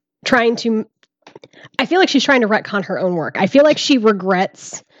she's trying to retcon her own work. I feel like she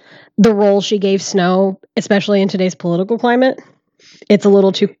regrets the role she gave Snow, especially in today's political climate. It's a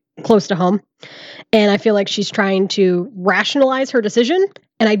little too close to home. And I feel like she's trying to rationalize her decision,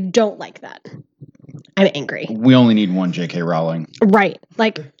 and I don't like that. I'm angry. We only need one J.K. Rowling. Right.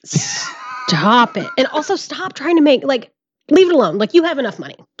 Like, stop it. And also stop trying to leave it alone. Like, you have enough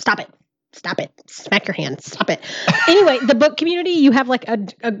money. Stop it. Smack your hand. Stop it. Anyway, the book community, you have like a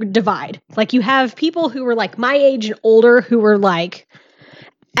divide. Like, you have people who were like my age and older who were like,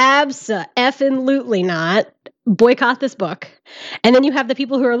 abso-effing-lutely not. boycott this book. And then you have the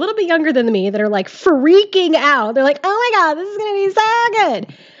people who are a little bit younger than me that are like freaking out. They're like, oh my God, this is going to be so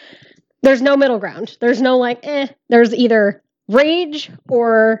good. There's no middle ground. There's no like, There's either rage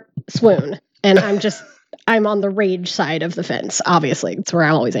or swoon. And I'm on the rage side of the fence. Obviously, it's where I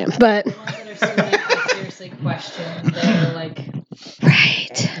always am. But The ones that are so like, I seriously question their like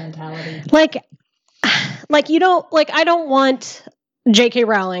mentality. Like you don't like. I don't want J.K.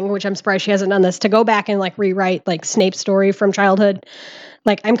 Rowling, which I'm surprised she hasn't done this, to go back and like rewrite like Snape's story from childhood.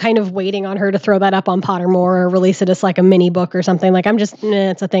 Like I'm kind of waiting on her to throw that up on Pottermore or release it as like a mini book or something. Like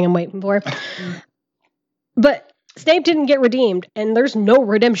it's a thing I'm waiting for. But Snape didn't get redeemed, and there's no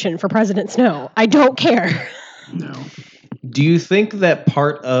redemption for President Snow. I don't care. No. Do you think that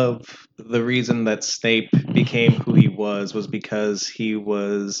part of the reason that Snape became who he was because he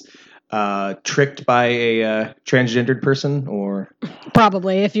was tricked by a transgendered person, or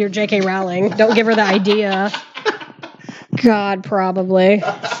Probably, if you're J.K. Rowling, don't give her the idea. God, probably.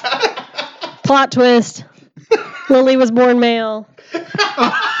 Plot twist. Lily was born male.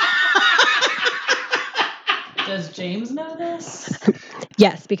 Does James know this?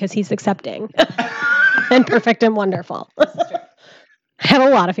 Yes, because he's accepting and perfect and wonderful. I have a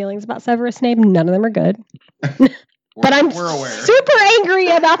lot of feelings about Severus Snape. None of them are good. But I'm we're aware. super angry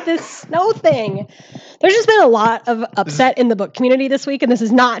about this Snow thing. There's just been a lot of upset in the book community this week, and this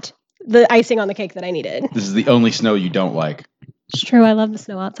is not the icing on the cake that I needed. This is the only Snow you don't like. It's true. I love the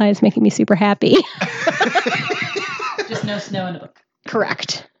snow outside. It's making me super happy. Just no snow in a book.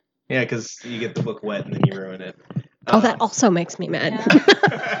 Correct. yeah, because you get the book wet and then you ruin it. That also makes me mad.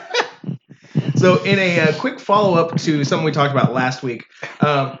 Yeah. So in a quick follow-up to something we talked about last week,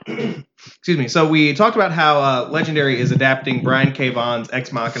 excuse me. So we talked about how Legendary is adapting Brian K. Vaughan's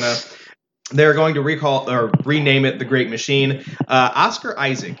Ex Machina. They're going to rename it The Great Machine. Oscar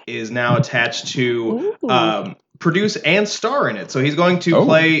Isaac is now attached to produce and star in it. So he's going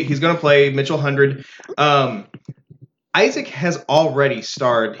to play Mitchell Hundred. Isaac has already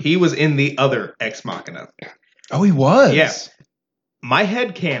starred. He was in the other Ex Machina. Oh, he was? Yeah. My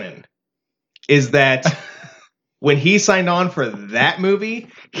headcanon is that when he signed on for that movie,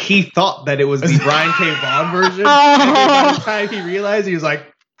 he thought that it was the Brian K. Vaughan version. And then by the time he realized, he was like,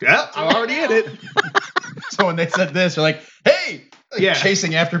 yeah, I'm already in it. So when they said this, they're like, hey! Like Yeah.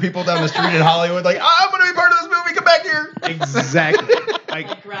 chasing after people down the street in Hollywood, like, I'm going to be part of this movie, come back here! Exactly.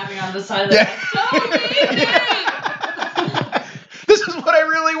 Like grabbing on the side of the This is what I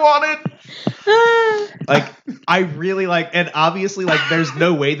really wanted! Like, I really and obviously, there's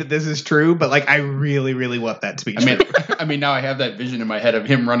no way that this is true, but, I really, really want that to be true. I mean, now I have that vision in my head of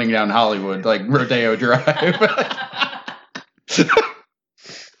him running down Hollywood, like Rodeo Drive.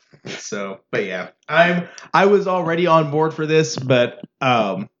 So, but yeah, I was already on board for this, but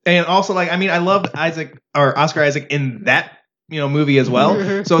and also I love Oscar Isaac in that movie as well.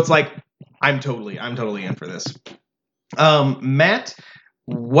 Mm-hmm. So it's I'm totally in for this. Matt,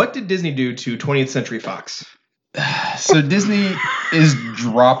 what did Disney do to 20th Century Fox? So Disney is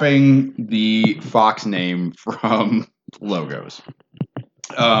dropping the Fox name from logos.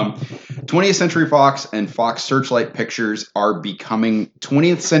 20th Century Fox and Fox Searchlight Pictures are becoming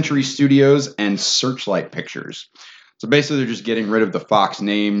 20th Century Studios and Searchlight Pictures. So basically they're just getting rid of the Fox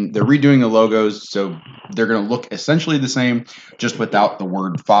name. They're redoing the logos, so they're going to look essentially the same, just without the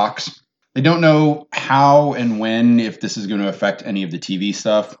word Fox. They don't know how and when, if this is going to affect any of the TV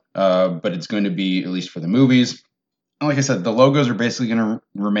stuff, but it's going to be, at least for the movies. And like I said, the logos are basically going to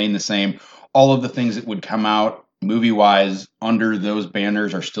remain the same. All of the things that would come out movie-wise under those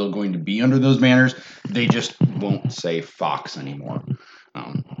banners are still going to be under those banners. They just won't say Fox anymore.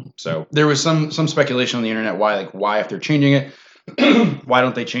 So there was some speculation on the internet why if they're changing it, why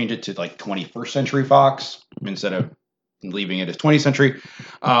don't they change it to 21st Century Fox instead of leaving it as 20th Century?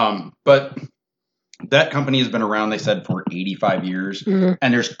 But that company has been around, they said, for 85 years,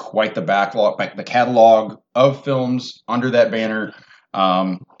 and there's quite the backlog, the catalog of films under that banner.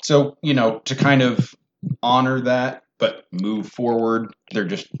 So to kind of honor that, but move forward, they're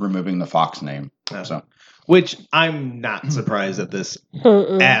just removing the Fox name. So, which I'm not surprised at this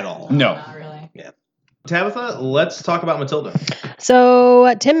at all. No. Not really. Yeah. Tabitha, let's talk about Matilda.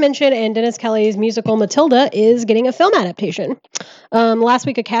 So Tim Minchin and Dennis Kelly's musical Matilda is getting a film adaptation. Last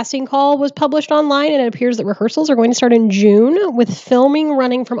week, a casting call was published online, and it appears that rehearsals are going to start in June, with filming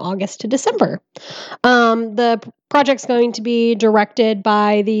running from August to December. The project's going to be directed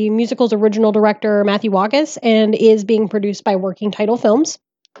by the musical's original director, Matthew Wagas, and is being produced by Working Title Films.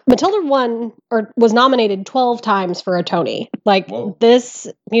 Matilda won or was nominated 12 times for a Tony. Like, Whoa. this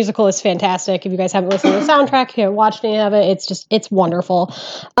musical is fantastic. If you guys haven't listened to the soundtrack, you haven't watched any of it, it's wonderful.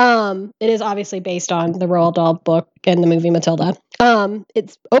 It is obviously based on the Roald Dahl book and the movie Matilda.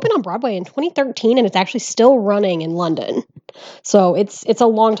 It's opened on Broadway in 2013 and it's actually still running in London. So it's a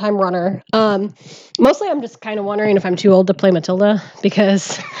long time runner. Mostly I'm just kind of wondering if I'm too old to play Matilda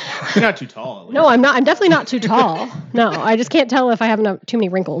because You're not too tall. no, I'm not. I'm definitely not too tall. No, I just can't tell if I have too many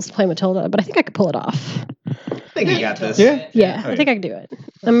wrinkles to play Matilda, but I think I could pull it off. I think you got this. Yeah, I think I can do it.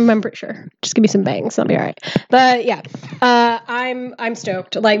 I'm pretty sure. Just give me some bangs, I'll be all right. But yeah, I'm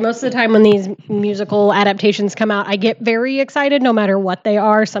stoked. Like, most of the time when these musical adaptations come out, I get very excited no matter what they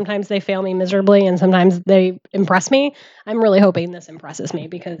are. Sometimes they fail me miserably, and sometimes they impress me. I'm really hoping this impresses me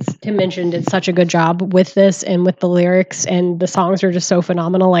because Tim Minchin did such a good job with this and with the lyrics, and the songs are just so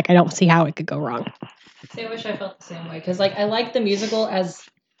phenomenal. Like, I don't see how it could go wrong. See, I wish I felt the same way because, like, I like the musical as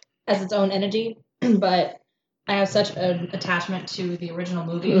its own entity, but I have such an attachment to the original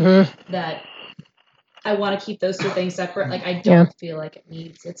movie that I want to keep those two things separate. Like, I don't feel like it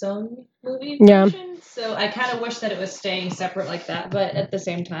needs its own movie version. So I kind of wish that it was staying separate like that. But at the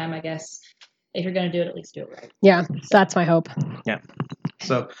same time, I guess if you're going to do it, at least do it right. Yeah, that's my hope. Yeah.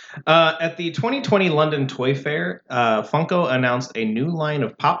 So, at the 2020 London Toy Fair, Funko announced a new line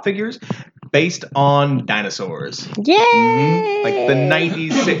of pop figures based on dinosaurs. Yay! Like the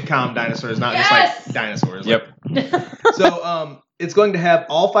 90s sitcom dinosaurs, not just like dinosaurs. Yep. So, it's going to have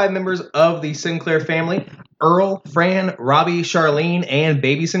all 5 members of the Sinclair family: Earl, Fran, Robbie, Charlene, and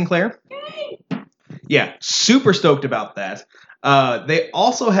baby Sinclair. Yay! Yeah, super stoked about that. They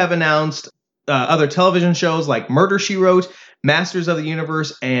also have announced other television shows like Murder, She Wrote, Masters of the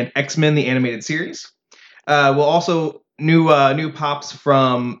Universe, and X-Men the Animated Series. We'll also new pops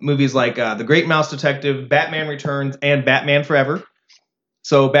from movies like The Great Mouse Detective, Batman Returns, and Batman Forever.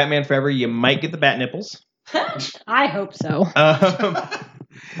 So Batman Forever, you might get the bat nipples. I hope so.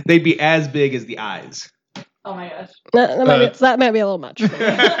 They'd be as big as the eyes. Oh my gosh. That might be a little much.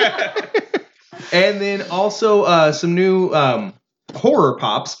 And then also some new horror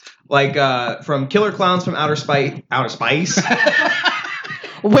pops, like from Killer Clowns from Outer Spice.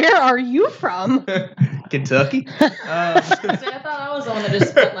 Where are you from? Kentucky. See, I thought I was the one that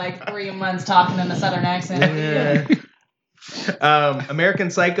just spent like 3 months talking in a southern accent.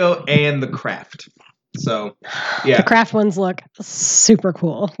 American Psycho and The Craft. So, yeah. The Craft ones look super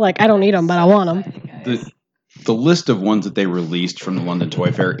cool. Like, I don't need them, but I want them. The list of ones that they released from the London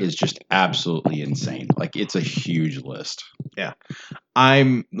Toy Fair is just absolutely insane. Like, it's a huge list. Yeah.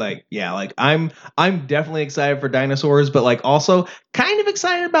 I'm definitely excited for dinosaurs, but like also kind of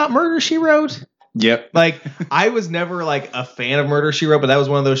excited about Murder, She Wrote. Yep. Like, I was never like a fan of Murder, She Wrote, but that was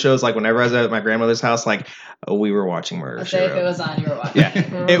one of those shows, like, whenever I was at my grandmother's house, like, we were watching Murder, She Wrote. If it was on, you were watching.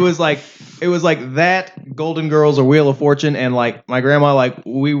 Yeah. It was like that, Golden Girls, or Wheel of Fortune, and like my grandma, like,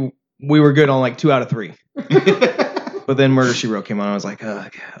 we were good on like 2 out of 3. But then Murder, She Wrote came on. I was like, oh,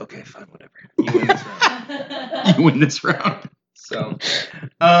 okay, fine, whatever. You win this round. You win this round. So,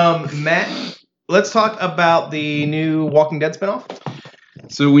 Matt, let's talk about the new Walking Dead spinoff.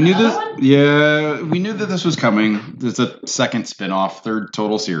 So we knew this. Yeah, we knew that this was coming. There's a second spinoff, third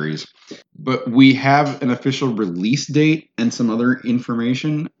total series. But we have an official release date and some other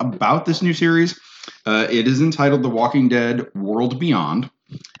information about this new series. It is entitled The Walking Dead World Beyond.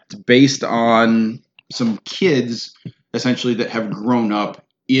 It's based on some kids, essentially, that have grown up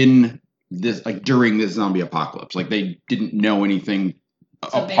in this, like, during this zombie apocalypse. Like, they didn't know anything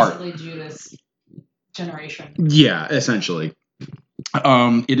apart. Basically Judah's generation. Yeah, essentially.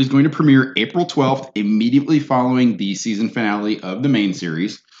 It is going to premiere April 12th, immediately following the season finale of the main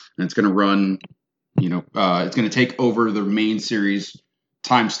series. And it's going to run, it's going to take over the main series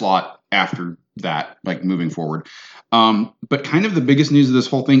time slot after that, like, moving forward. But kind of the biggest news of this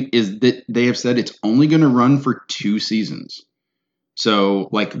whole thing is that they have said it's only going to run for 2 seasons. So,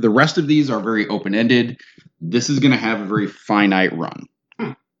 like, the rest of these are very open-ended. This is going to have a very finite run.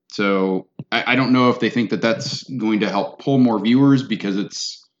 So I don't know if they think that that's going to help pull more viewers because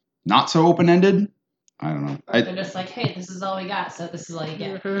it's not so open-ended. I don't know. They're just like, hey, this is all we got, so this is all you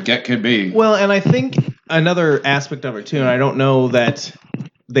get. That could be. Well, and I think another aspect of it, too, and I don't know that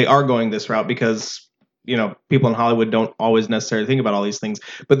they are going this route because, people in Hollywood don't always necessarily think about all these things.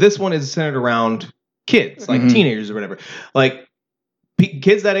 But this one is centered around kids, like teenagers or whatever. Like,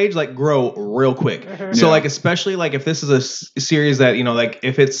 kids that age like grow real quick. So like especially like if this is a series that like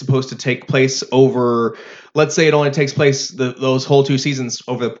if it's supposed to take place over, let's say it only takes place those whole 2 seasons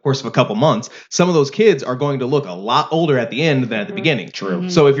over the course of a couple months, some of those kids are going to look a lot older at the end than at the beginning. True.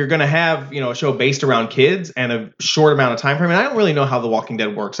 So if you're going to have a show based around kids and a short amount of time frame, and I don't really know how The Walking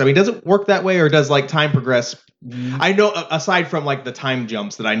Dead works. I mean, does it work that way, or does like time progress? I know aside from like the time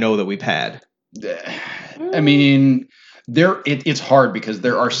jumps that I know that we've had. I mean, it's hard because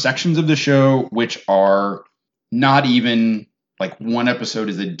there are sections of the show which are not even like one episode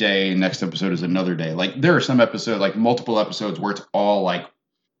is a day, next episode is another day. Like there are some episodes, like multiple episodes, where it's all like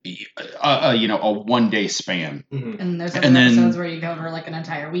a 1 day span. And there's other episodes where you go over like an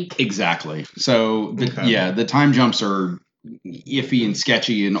entire week. Exactly. So the time jumps are iffy and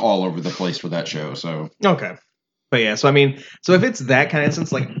sketchy and all over the place for that show. So okay. But yeah, so I mean, so if it's that kind of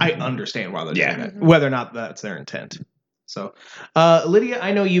instance, like I understand why they're doing that, whether or not that's their intent. So, Lydia,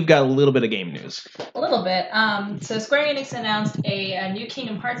 I know you've got a little bit of game news. A little bit. So Square Enix announced a new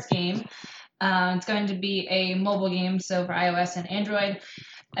Kingdom Hearts game. It's going to be a mobile game, so for iOS and Android.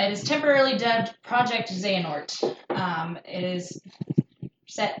 It is temporarily dubbed Project Xehanort. It is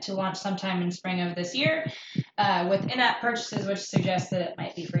set to launch sometime in spring of this year with in-app purchases, which suggests that it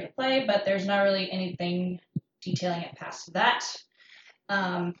might be free to play, but there's not really anything detailing it past that.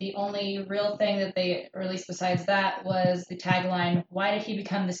 The only real thing that they released besides that was the tagline, "Why did he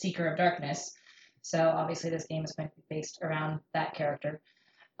become the Seeker of Darkness?" So obviously this game is going to be based around that character.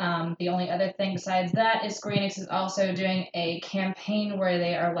 The only other thing besides that is Square Enix is also doing a campaign where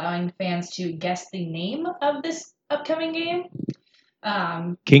they are allowing fans to guess the name of this upcoming game.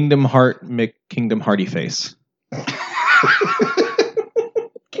 Kingdom Hearty Face.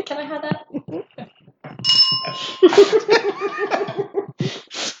 Can I have that?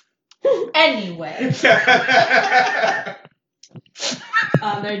 Anyway.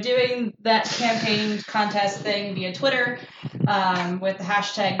 They're doing that campaign contest thing via Twitter with the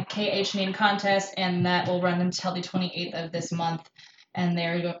hashtag KHName contest, and that will run until the 28th of this month. And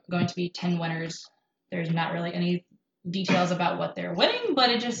they're going to be 10 winners. There's not really any details about what they're winning, but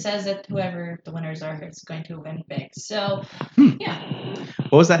it just says that whoever the winners are is going to win big. So, yeah.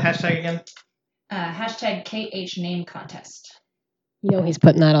 What was that hashtag again? Hashtag KHName contest. He's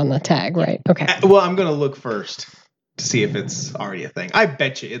putting that on the tag, right? Okay. Well, I'm going to look first to see if it's already a thing. I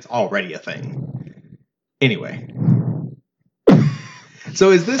bet you it's already a thing. Anyway. So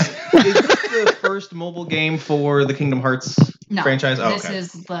is this the first mobile game for the Kingdom Hearts franchise? Oh, this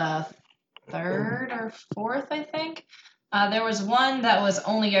is the third or fourth, I think. There was one that was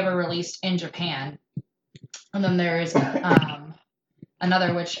only ever released in Japan. And then there is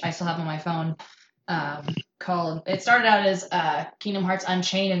another, which I still have on my phone, called, it started out as Kingdom Hearts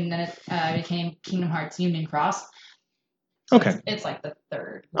Unchained, and then it became Kingdom Hearts Union Cross. So it's like the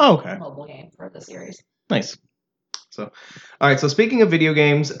third mobile game for the series. Nice. So, all right. So speaking of video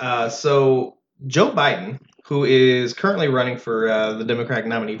games, so Joe Biden, who is currently running for the Democratic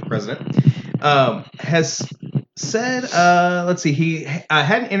nominee for president, has said, let's see, he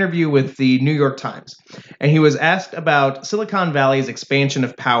had an interview with the New York Times, and he was asked about Silicon Valley's expansion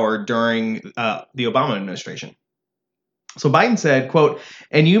of power during the Obama administration. So Biden said, quote,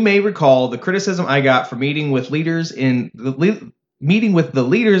 "And you may recall the criticism I got for meeting with the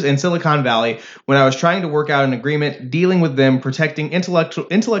leaders in Silicon Valley when I was trying to work out an agreement dealing with them protecting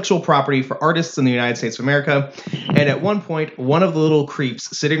intellectual property for artists in the United States of America. And at one point, one of the little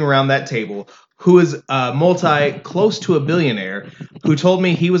creeps sitting around that table, who is close to a billionaire, who told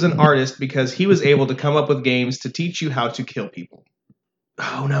me he was an artist because he was able to come up with games to teach you how to kill people."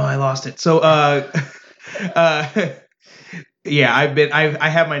 Oh no, I lost it. So yeah, I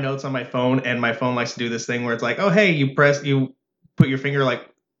have my notes on my phone, and my phone likes to do this thing where it's like, oh hey, you put your finger like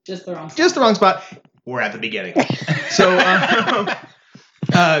just the wrong spot. We're at the beginning. So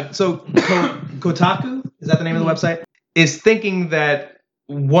Kotaku, is that the name of the website, is thinking that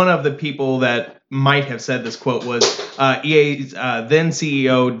one of the people that might have said this quote was EA's then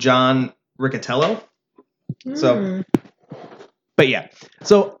CEO John Riccitiello. So but yeah,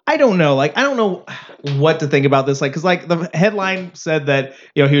 so I don't know what to think about this, because the headline said that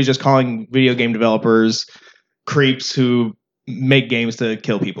he was just calling video game developers creeps who make games to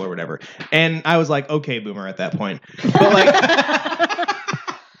kill people or whatever, and I was like, okay, boomer at that point.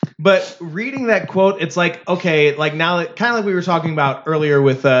 But reading that quote, it's like, okay, now that kind of like we were talking about earlier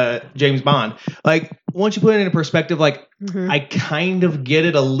with James Bond, once you put it into perspective, I kind of get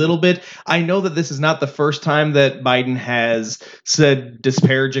it a little bit. I know that this is not the first time that Biden has said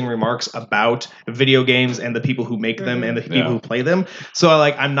disparaging remarks about video games and the people who make them and the people who play them. So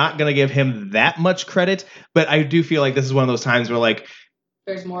I'm not going to give him that much credit, but I do feel like this is one of those times where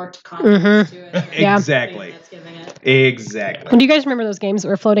there's more context to it. Yeah. Exactly. That's giving it. Exactly. Well, do you guys remember those games that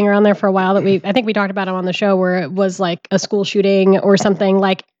were floating around there for a while that I think we talked about them on the show where it was like a school shooting or something?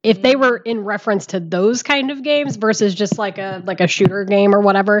 Like if they were in reference to those kind of games versus just like a shooter game or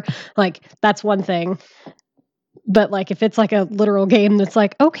whatever, like that's one thing. But like if it's like a literal game that's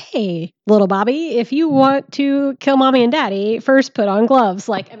like, okay, little Bobby, if you want to kill mommy and daddy, first put on gloves.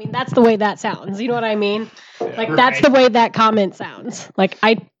 Like, I mean, that's the way that sounds. You know what I mean? Like that's the way that comment sounds. Like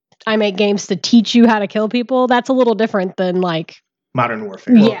I make games to teach you how to kill people. That's a little different than like Modern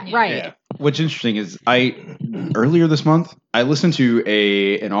Warfare. yeah, right. Yeah. What's interesting is earlier this month I listened to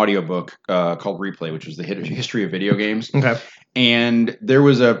an audiobook called Replay, which was the history of video games. Okay. And there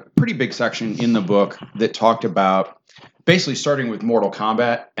was a pretty big section in the book that talked about basically starting with Mortal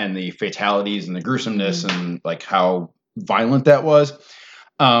Kombat and the fatalities and the gruesomeness and like how violent that was,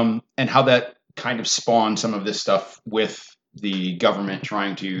 and how that kind of spawned some of this stuff with the government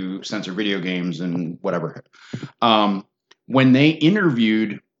trying to censor video games and whatever. When they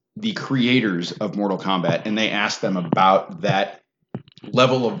interviewed the creators of Mortal Kombat and they asked them about that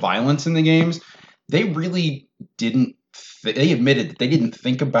level of violence in the games, they really didn't. They admitted that they didn't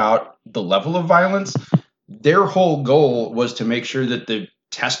think about the level of violence. Their whole goal was to make sure that the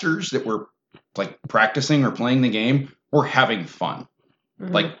testers that were like practicing or playing the game were having fun.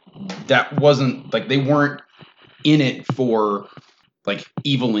 Mm-hmm. Like that wasn't like they weren't in it for like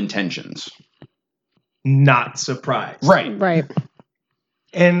evil intentions. Not surprised. Right.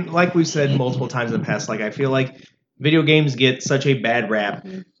 And like we've said multiple times in the past, like I feel like video games get such a bad rap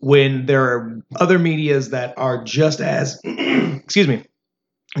when there are other medias that are just as, excuse me,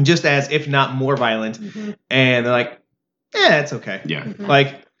 just as, if not more violent. And they're like, it's okay. Yeah.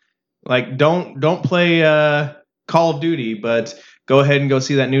 Like don't play Call of Duty, but go ahead and go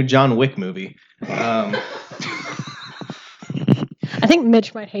see that new John Wick movie. I think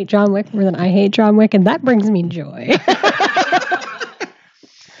Mitch might hate John Wick more than I hate John Wick, and that brings me joy.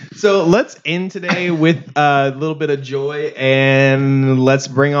 So let's end today with a little bit of joy, and let's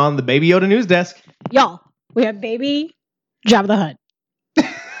bring on the Baby Yoda news desk. Y'all, we have baby Jabba the Hutt.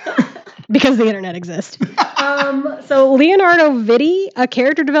 Because the internet exists. So Leonardo Vitti, a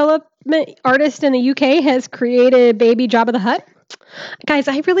character development artist in the UK, has created baby Jabba the Hutt. Guys,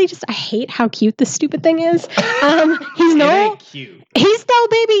 I hate how cute this stupid thing is. He's It ain't cute. He's no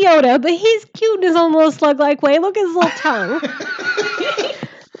Baby Yoda, but he's cute in his own little slug-like way. Look at his little tongue.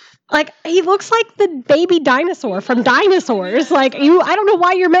 Like, he looks like the baby dinosaur from Dinosaurs. Like, I don't know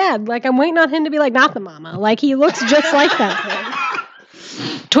why you're mad. Like, I'm waiting on him to be like, not the mama. Like, he looks just like that thing.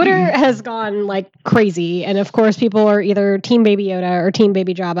 Twitter has gone, like, crazy. And, of course, people are either Team Baby Yoda or Team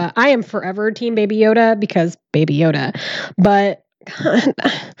Baby Jabba. I am forever Team Baby Yoda because Baby Yoda. But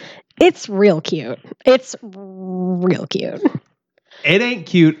it's real cute. It's real cute. It ain't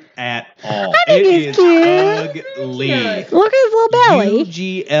cute at all. I think It it's is cute. ugly. Look at his little belly.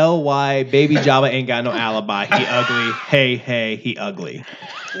 UGLY. Baby Jabba ain't got no alibi. He ugly. Hey, he ugly.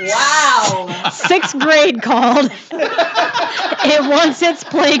 Wow. 6th grade called. It wants its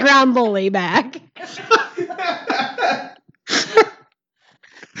playground bully back.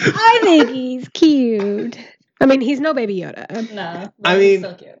 I think he's cute. I mean, he's no Baby Yoda. No. I mean,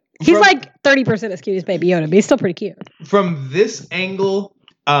 still cute. He's like 30% as cute as Baby Yoda, but he's still pretty cute. From this angle,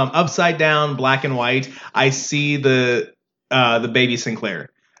 upside down, black and white, I see the baby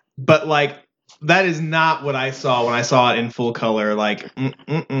Sinclair. But like that is not what I saw when I saw it in full color. Like, I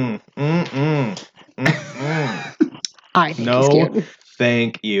think he's no, cute.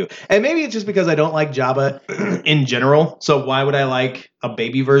 thank you. And maybe it's just because I don't like Jabba in general. So why would I like a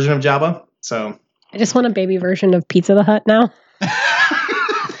baby version of Jabba? So I just want a baby version of Pizza the Hut now.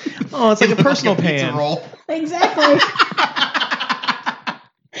 oh, it's like a personal pan. Roll. Exactly.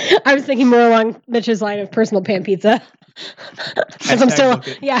 I was thinking more along Mitch's line of personal pan pizza. Because I'm still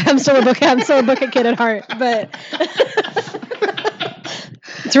a bucket kid at heart, but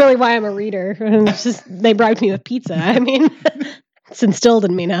it's really why I'm a reader. And it's just they bribed me with pizza. I mean, it's instilled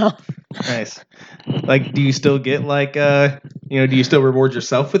in me now. Nice. Like, do you still get like do you still reward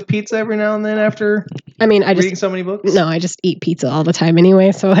yourself with pizza every now and then after? I mean, reading so many books? No, I just eat pizza all the time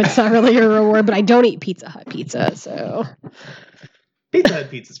anyway, so it's not really a reward. But I don't eat Pizza Hut pizza, so Pizza Hut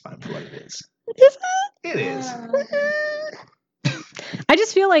pizza's fine for what it is. Is it? It is. I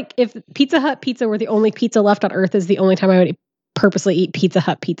just feel like if Pizza Hut pizza were the only pizza left on Earth, is the only time I would purposely eat Pizza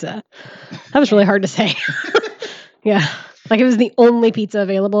Hut pizza. That was really hard to say. Yeah. Like if it was the only pizza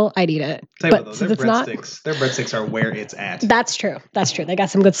available, I'd eat it. Tell you But what, though, since it's not, their breadsticks are where it's at. that's true. That's true. They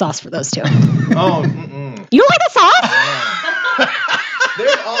got some good sauce for those too. Oh, You don't like the sauce?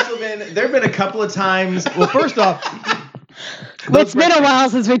 yeah. There've been a couple of times. Well, first off, It's been a while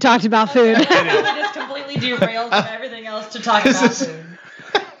since we talked about food. We just completely derailed from everything else to talk about food.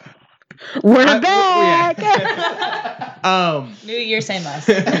 We're back. New year, same us.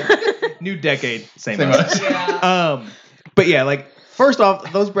 New decade, same Same us. us. Yeah. But yeah, like first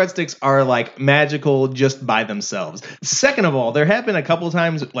off, those breadsticks are like magical just by themselves. Second of all, there have been a couple of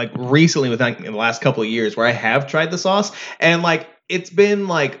times like recently within the last couple of years where I have tried the sauce and like it's been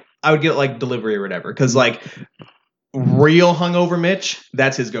like I would get like delivery or whatever because like real hungover Mitch,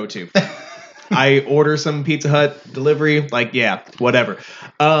 that's his go-to. I order some Pizza Hut delivery, like yeah, whatever.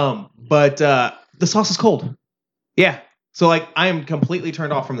 But the sauce is cold. Yeah. So like I am completely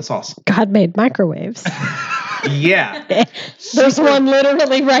turned off from the sauce. God made microwaves. Yeah. There's one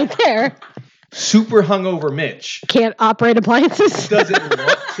literally right there. Super hungover Mitch Can't operate appliances. doesn't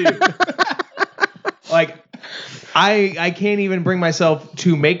want to. Like I can't even bring myself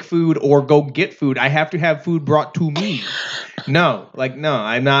to make food or go get food. I have to have food brought to me. No, I'm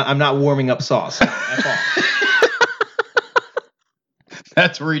not warming up sauce at all.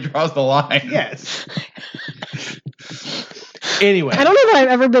 That's where he draws the line. Yes. Anyway. I don't know that I've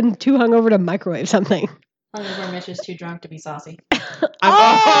ever been too hungover to microwave something. Hungover Mitch is too drunk to be saucy.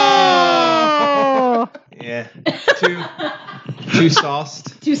 Oh! Yeah. Too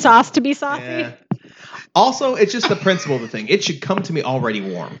sauced. Too sauce to be saucy? Yeah. Also, it's just the principle of the thing. It should come to me already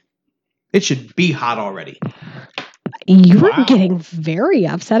warm. It should be hot already. You're getting very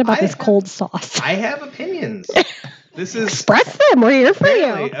upset about this cold sauce. I have opinions. This is Express them. We're here for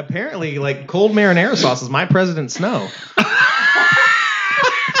you. apparently, like cold marinara sauce is my President Snow.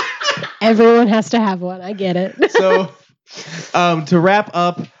 Everyone has to have one. I get it. So, to wrap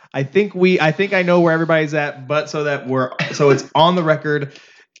up, I think I know where everybody's at, but so it's on the record.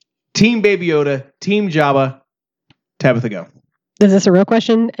 Team Baby Yoda, Team Jabba, Tabitha go. Is this a real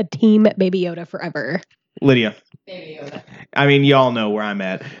question? A team Baby Yoda forever. Lydia. Baby Yoda. I mean, y'all know where I'm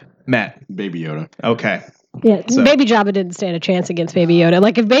at. Matt. Baby Yoda. Okay. Yeah, So- Baby Jabba didn't stand a chance against Baby Yoda.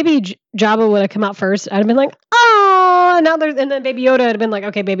 Like if Baby Jabba would have come out first, I'd have been like, oh, and then Baby Yoda would have been like,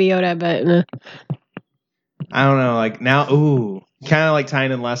 okay, Baby Yoda, but I don't know. Like now, kind of like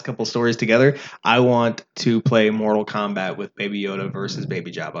tying in the last couple stories together. I want to play Mortal Kombat with Baby Yoda versus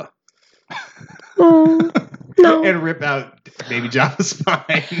Baby Jabba. no. And rip out Baby Jabba's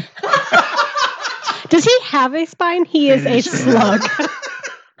spine. Does he have a spine? He is a slug.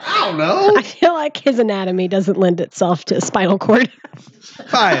 I don't know. I feel like his anatomy doesn't lend itself to spinal cord.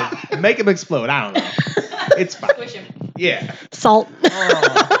 Fine. Make him explode. I don't know. It's fine. Squish him. Yeah. Salt. Baby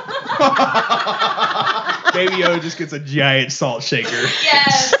Yoda just gets a giant salt shaker.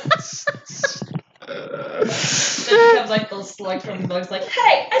 Yes. Then it becomes like those slugs from Bugs, like,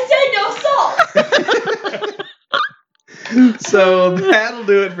 hey, I said no salt. So that'll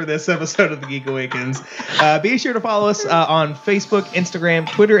do it for this episode of The Geek Awakens. Be sure to follow us on Facebook, Instagram,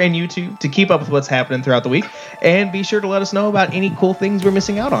 Twitter, and YouTube to keep up with what's happening throughout the week. And be sure to let us know about any cool things we're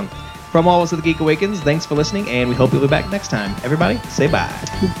missing out on. From all of us at The Geek Awakens, thanks for listening, and we hope you'll be back next time. Everybody, say bye.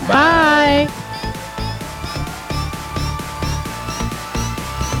 Bye.